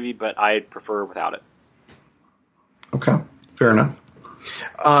mind the gravy, but I'd prefer without it. Okay, fair enough.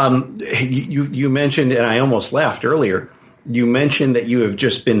 You mentioned, and I almost laughed earlier, you mentioned that you have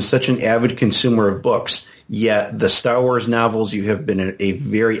just been such an avid consumer of books, yet the Star Wars novels you have been a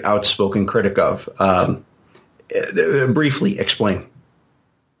very outspoken critic of. Briefly explain.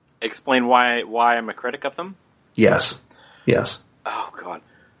 Explain why I'm a critic of them? Yes. Oh, God.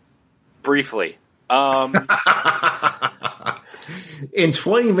 Briefly. In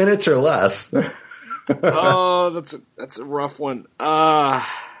 20 minutes or less. Oh, that's a rough one. 20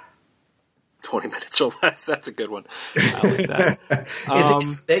 minutes or less. That's a good one. I like that.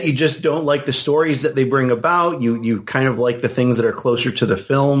 Is it that you just don't like the stories that they bring about? You kind of like the things that are closer to the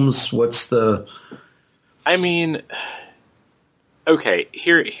films? What's the... I mean... Okay,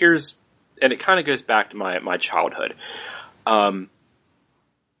 here's, and it kind of goes back to my childhood.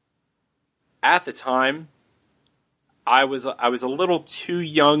 At the time, I was a little too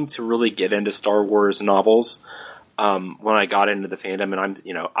young to really get into Star Wars novels. When I got into the fandom, and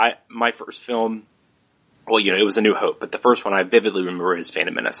my first film, it was A New Hope, but the first one I vividly remember is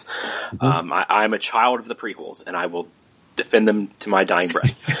Phantom Menace. Mm-hmm. I'm a child of the prequels, and I will defend them to my dying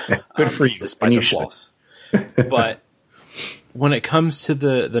breath. Good for you, despite the flaws. But when it comes to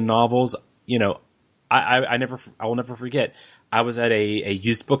the novels, I will never forget. I was at a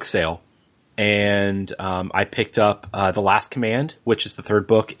used book sale, and I picked up The Last Command, which is the third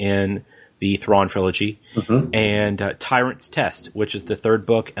book in the Thrawn trilogy, mm-hmm. and Tyrant's Test, which is the third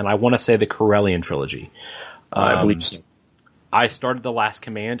book, and I want to say the Corellian trilogy. I believe so. I started The Last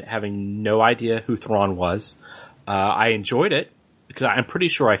Command having no idea who Thrawn was. I enjoyed it, because I'm pretty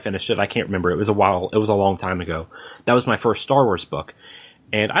sure I finished it. I can't remember. It was a long time ago. That was my first Star Wars book,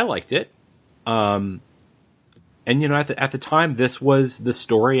 and I liked it. And at the time, this was the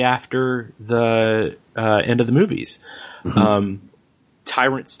story after the end of the movies. Mm-hmm.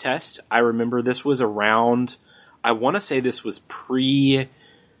 Tyrant's Test. I remember this was around. I want to say this was pre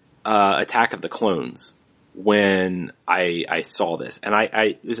Attack of the Clones when I saw this, and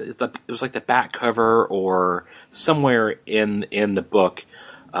it was like the back cover or somewhere in the book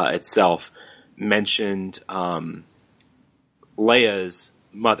itself mentioned Leia's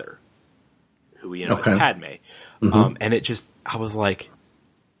mother, who is Padme, mm-hmm. And I was like,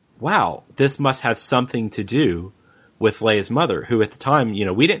 wow, this must have something to do with Leia's mother, who at the time,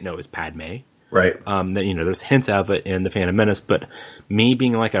 we didn't know was Padme. Right. There's hints of it in The Phantom Menace, but me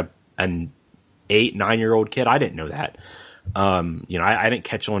being like an 8-9-year-old kid, I didn't know that. I didn't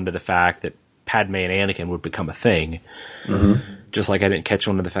catch on to the fact that Padme and Anakin would become a thing. Mm-hmm. Just like I didn't catch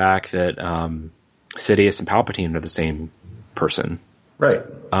on to the fact that Sidious and Palpatine are the same person. Right.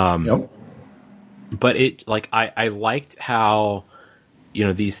 Yep. But I liked how,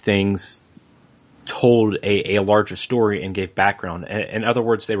 these things told a larger story and gave background. In other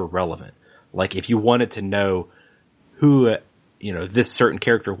words, they were relevant. Like, if you wanted to know who, this certain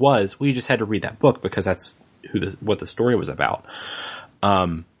character was, well, you just had to read that book because that's what the story was about.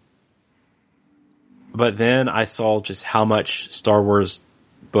 But then I saw just how much Star Wars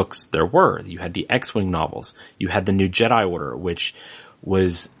books there were. You had the X-Wing novels. You had the New Jedi Order, which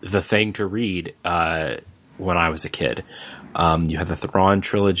was the thing to read when I was a kid. You had the Thrawn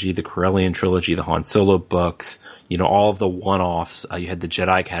trilogy, the Corellian trilogy, the Han Solo books, all of the one-offs. You had the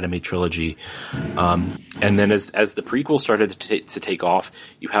Jedi Academy trilogy. And then as the prequels started to take off,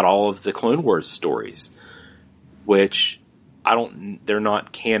 you had all of the Clone Wars stories, which they're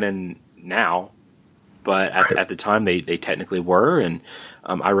not canon now, but at the time they technically were. And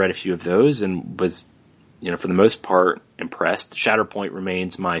I read a few of those and was, for the most part, impressed. Shatterpoint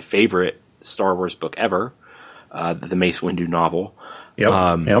remains my favorite Star Wars book ever. The Mace Windu novel.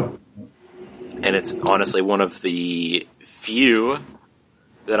 Yep. Yep. And it's honestly one of the few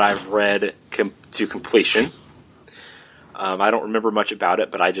that I've read to completion. I don't remember much about it,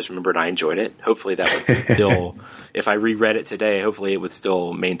 but I just remembered I enjoyed it. Hopefully that would still, if I reread it today, hopefully it would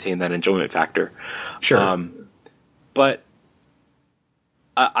still maintain that enjoyment factor. Sure. But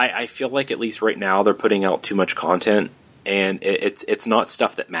I feel like at least right now they're putting out too much content, and it's not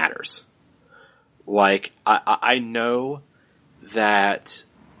stuff that matters. Like, I know that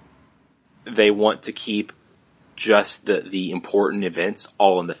they want to keep just the important events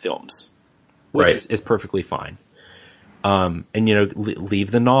all in the films, which is perfectly fine. And,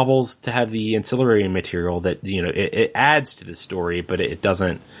 leave the novels to have the ancillary material that, it adds to the story, but it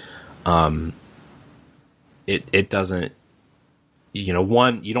doesn't, it doesn't, you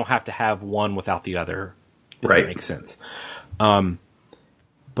don't have to have one without the other, if that makes sense.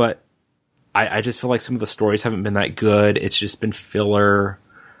 But I just feel like some of the stories haven't been that good. It's just been filler.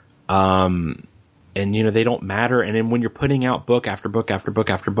 And, they don't matter. And then when you're putting out book after book after book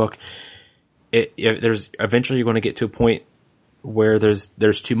after book, there's eventually you're going to get to a point where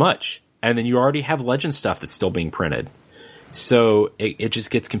there's too much. And then you already have legend stuff that's still being printed. So it just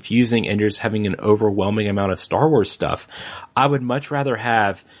gets confusing, and you're just having an overwhelming amount of Star Wars stuff. I would much rather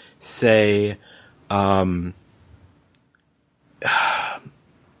have, say,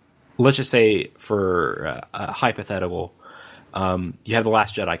 let's just say for a hypothetical, you have The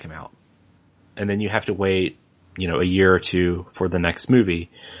Last Jedi come out, and then you have to wait, a year or two for the next movie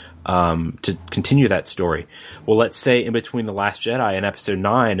to continue that story. Well, let's say in between The Last Jedi and Episode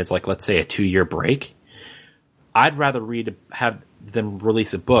 9 is like, let's say, a 2-year break. I'd rather have them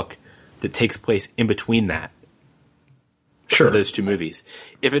release a book that takes place in between that. Sure. For those two movies.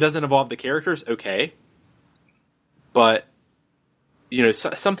 If it doesn't involve the characters, okay. But,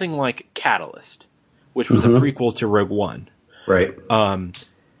 something like Catalyst, which was a prequel to Rogue One. Right. I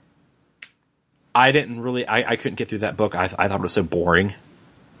couldn't get through that book. I thought it was so boring.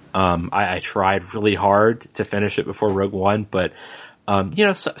 I tried really hard to finish it before Rogue One, but,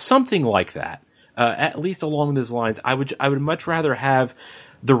 something like that. At least along those lines, I would much rather have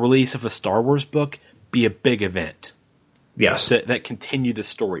the release of a Star Wars book be a big event. Yes. That continue the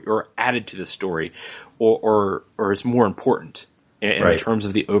story or added to the story or is more important in terms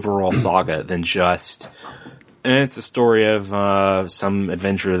of the overall saga than just, it's a story of some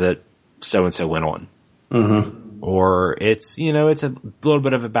adventure that so-and-so went on. Mm-hmm. Or it's a little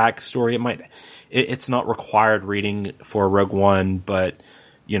bit of a backstory. It's not required reading for Rogue One, but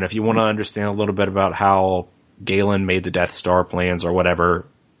if you want to understand a little bit about how Galen made the Death Star plans or whatever,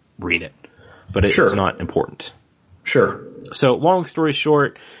 read it. But it's not important. Sure. So, long story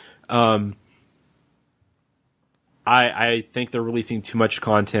short, I think they're releasing too much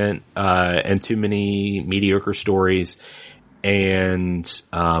content and too many mediocre stories, and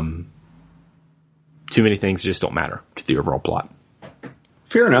too many things just don't matter to the overall plot.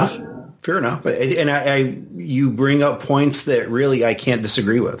 Fair enough. And you bring up points that really I can't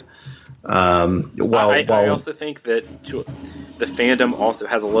disagree with. I also think that the fandom also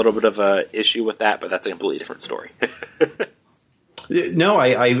has a little bit of a issue with that, but that's a completely different story. No,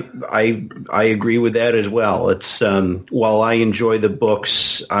 I agree with that as well. It's while I enjoy the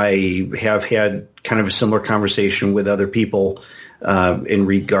books, I have had kind of a similar conversation with other people in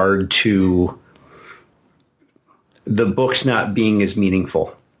regard to the books not being as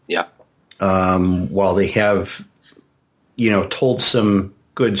meaningful. Yeah. While they have, told some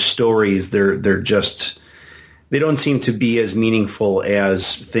good stories, they don't seem to be as meaningful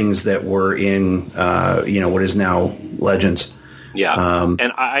as things that were in, what is now Legends. Yeah.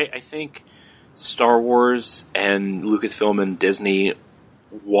 And I think Star Wars and Lucasfilm and Disney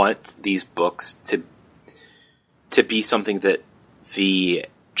want these books to be something that the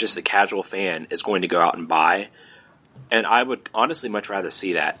casual fan is going to go out and buy. And I would honestly much rather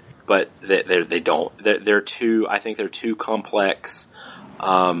see that, but they don't. They're too complex.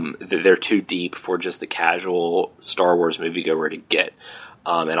 They're too deep for just the casual Star Wars moviegoer to get.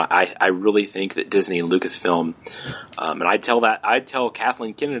 And I really think that Disney and Lucasfilm, and I tell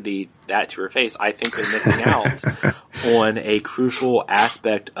Kathleen Kennedy that to her face, I think they're missing out on a crucial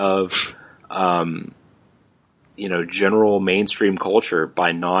aspect of, general mainstream culture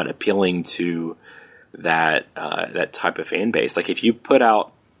by not appealing to that type of fan base. Like if you put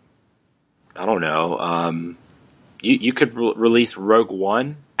out, I don't know, you could release Rogue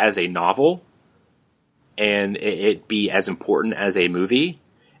One as a novel and it be as important as a movie.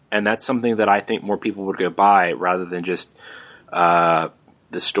 And that's something that I think more people would go buy rather than just the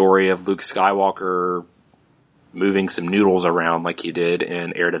story of Luke Skywalker moving some noodles around like he did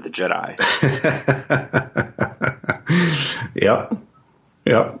in Heir to the Jedi. Yep.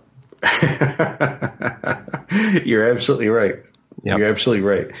 You're absolutely right. Yep. You're absolutely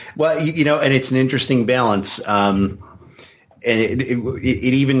right. Well, and it's an interesting balance. And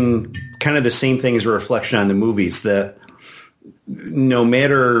it even kind of the same thing as a reflection on the movies that no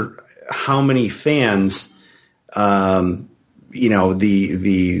matter how many fans, those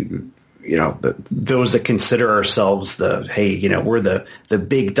that consider ourselves we're the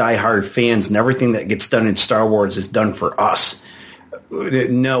big diehard fans and everything that gets done in Star Wars is done for us.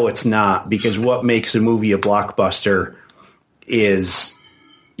 No, it's not, because what makes a movie a blockbuster is,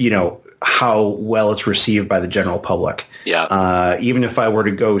 how well it's received by the general public. Yeah. Even if I were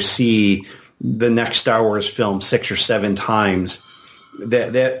to go see the next Star Wars film 6 or 7 times,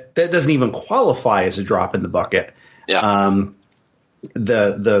 that doesn't even qualify as a drop in the bucket. Yeah.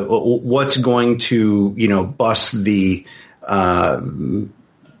 The what's going to bust the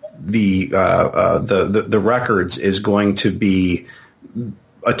records is going to be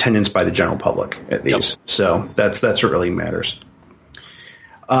attendance by the general public at these. Yep. So that's what really matters.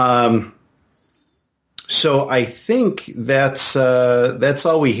 So I think that's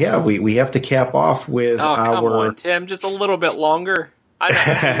all we have. We have to cap off with our. Come on, Tim, just a little bit longer. I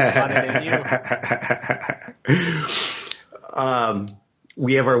don't know.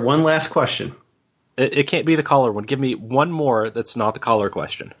 We have our one last question. It can't be the caller one. Give me one more that's not the caller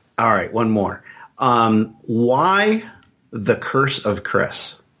question. All right, one more. Why the Curse of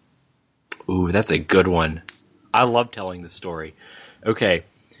Chris? Ooh, that's a good one. I love telling this story. Okay,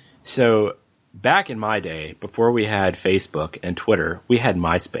 so back in my day, before we had Facebook and Twitter, we had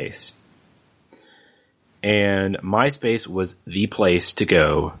MySpace. And MySpace was the place to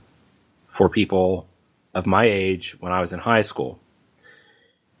go for people of my age when I was in high school.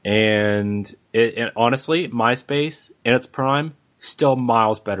 And honestly, MySpace in its prime, still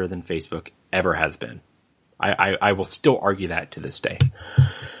miles better than Facebook ever has been. I will still argue that to this day.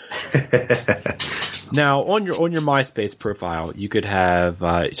 Now, on your MySpace profile, you could have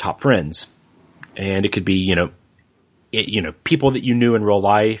top friends, and it could be people that you knew in real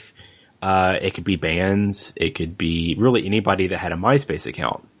life. It could be bands. It could be really anybody that had a MySpace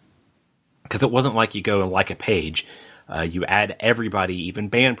account, because it wasn't like you go and like a page. You add everybody, even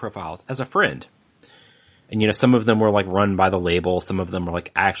band profiles, as a friend. And, some of them were like run by the label. Some of them were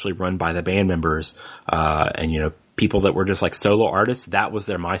like actually run by the band members. And, people that were just like solo artists, that was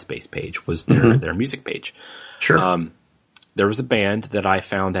their MySpace page, was their music page. Sure. There was a band that I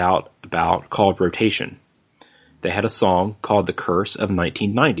found out about called Rotation. They had a song called The Curse of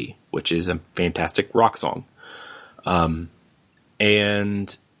 1990, which is a fantastic rock song. And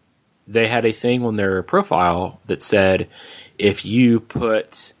they had a thing on their profile that said, if you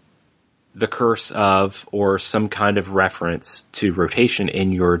put the curse of or some kind of reference to rotation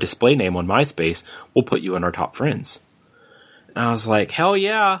in your display name on MySpace, we'll put you in our top friends. And I was like, hell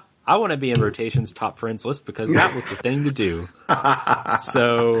yeah, I want to be in rotation's top friends list because that was the thing to do.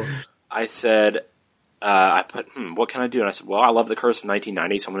 So I said, I put, what can I do? And I said, well, I love the curse of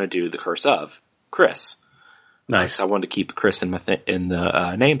 1990, so I'm going to do the curse of Chris. Nice. I wanted to keep Chris in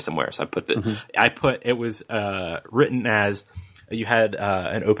the name somewhere. So I put it was written as, you had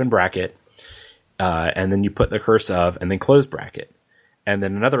an open bracket, and then you put the curse of, and then close bracket, and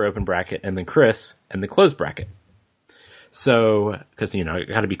then another open bracket, and then Chris, and the close bracket. So, because, it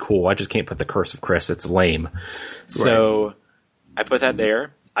got to be cool. I just can't put the curse of Chris. It's lame. So right. I put that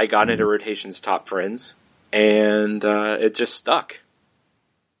there. I got into rotation's top friends, and it just stuck.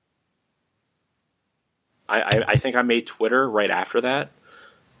 I think I made Twitter right after that.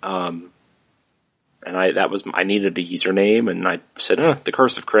 And I needed a username, and I said, the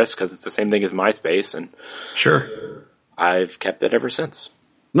curse of Chris, because it's the same thing as MySpace, and sure, I've kept it ever since.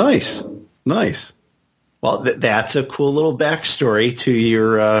 Nice. Well, that's a cool little backstory to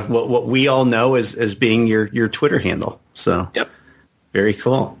your what we all know as being your Twitter handle. So, yep, very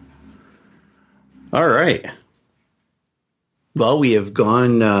cool. All right. Well, we've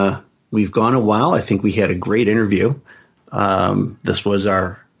gone a while. I think we had a great interview. This was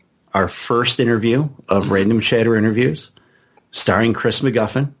our first interview of Random Chatter Interviews, starring Chris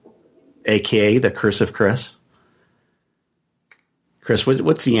McGuffin, a.k.a. The Curse of Chris. Chris,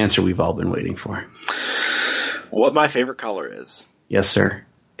 what's the answer we've all been waiting for? What my favorite color is. Yes, sir.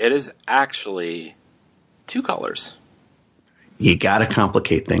 It is actually 2 colors. You got to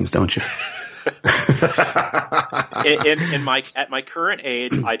complicate things, don't you? At my current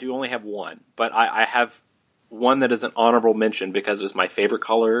age, I do only have one, but I have one that is an honorable mention because it was my favorite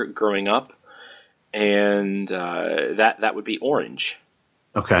color growing up, and that would be orange.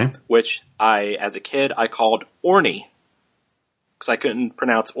 Okay. Which as a kid, I called Orny because I couldn't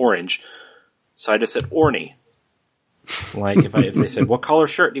pronounce orange, so I just said Orny. Like if they said, "What color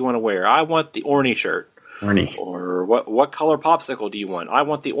shirt do you want to wear?" I want the Orny shirt. Orny. Or what color popsicle do you want? I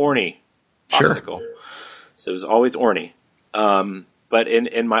want the Orny popsicle. Sure. So it was always Orny. But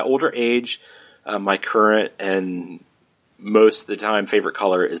in my older age, my current and most of the time favorite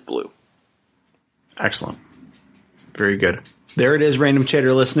color is blue. Excellent. Very good. There it is, Random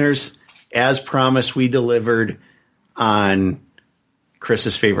Chatter listeners. As promised, we delivered on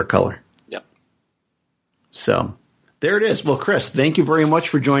Chris's favorite color. Yep. So there it is. Well, Chris, thank you very much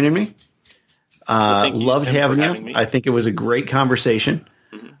for joining me. Loved having you. I think it was a great conversation.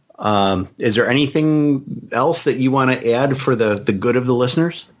 Mm-hmm. Is there anything else that you want to add for the good of the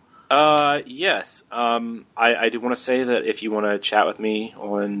listeners? Yes. I do want to say that if you want to chat with me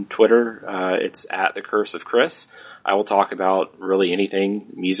on Twitter, it's at The Curse of Chris. I will talk about really anything,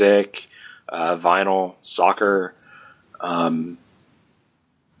 music, vinyl, soccer,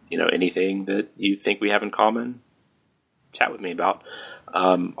 anything that you think we have in common, chat with me about.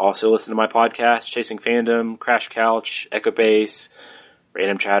 Also listen to my podcast, Chasing Fandom, Crash Couch, Echo Base,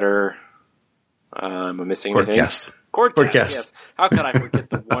 Random Chatter. Am I missing anything? Cordcast, yes. How could I forget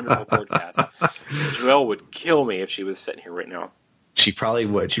the wonderful Cordcast? Joelle would kill me if she was sitting here right now. She probably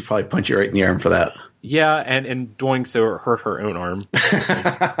would. She'd probably punch you right in the arm for that. Yeah, and doing so hurt her own arm.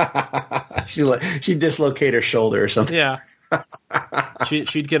 She'd dislocate her shoulder or something. Yeah.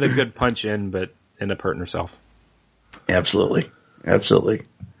 She'd get a good punch in, but end up hurting herself. Absolutely. All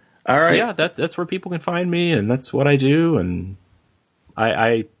right. Yeah, that's where people can find me, and that's what I do, and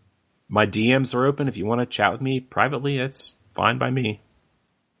my DMs are open. If you want to chat with me privately, it's fine by me.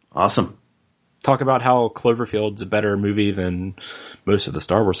 Awesome. Talk about how Cloverfield's a better movie than most of the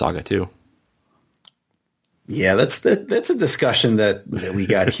Star Wars saga, too. Yeah, that's a discussion that we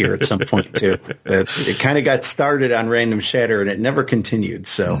got here at some point, too. It kind of got started on Random Chatter, and it never continued.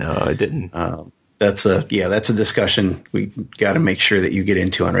 So no, it didn't. That's a discussion we got to make sure that you get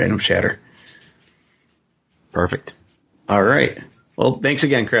into on Random Chatter. Perfect. All right. Well, thanks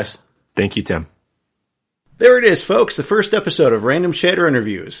again, Chris. Thank you, Tim. There it is, folks, the first episode of Random Chatter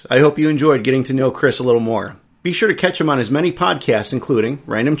Interviews. I hope you enjoyed getting to know Chris a little more. Be sure to catch him on his many podcasts, including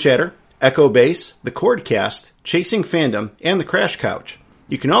Random Chatter, Echo Base, The Cordcast, Chasing Fandom, and The Crash Couch.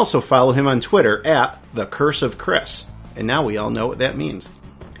 You can also follow him on Twitter at The Curse of Chris. And now we all know what that means.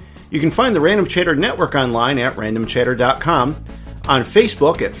 You can find the Random Chatter Network online at randomchatter.com, on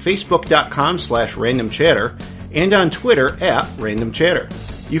Facebook at facebook.com/randomchatter, and on Twitter at Random Chatter.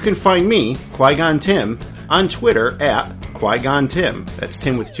 You can find me, Qui-Gon Tim, on Twitter at Qui-Gon Tim. That's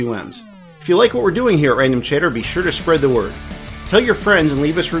Tim with 2 M's. If you like what we're doing here at Random Chatter, be sure to spread the word. Tell your friends and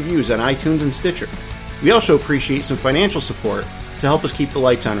leave us reviews on iTunes and Stitcher. We also appreciate some financial support to help us keep the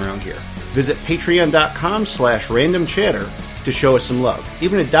lights on around here. Visit patreon.com/randomchatter to show us some love.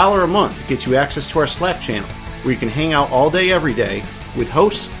 Even $1 a month gets you access to our Slack channel, where you can hang out all day, every day, with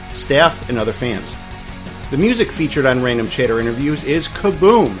hosts, staff, and other fans. The music featured on Random Chatter Interviews is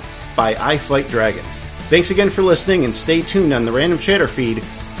Kaboom by I Fight Dragons. Thanks again for listening, and stay tuned on the Random Chatter feed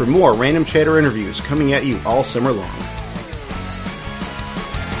for more Random Chatter Interviews coming at you all summer long.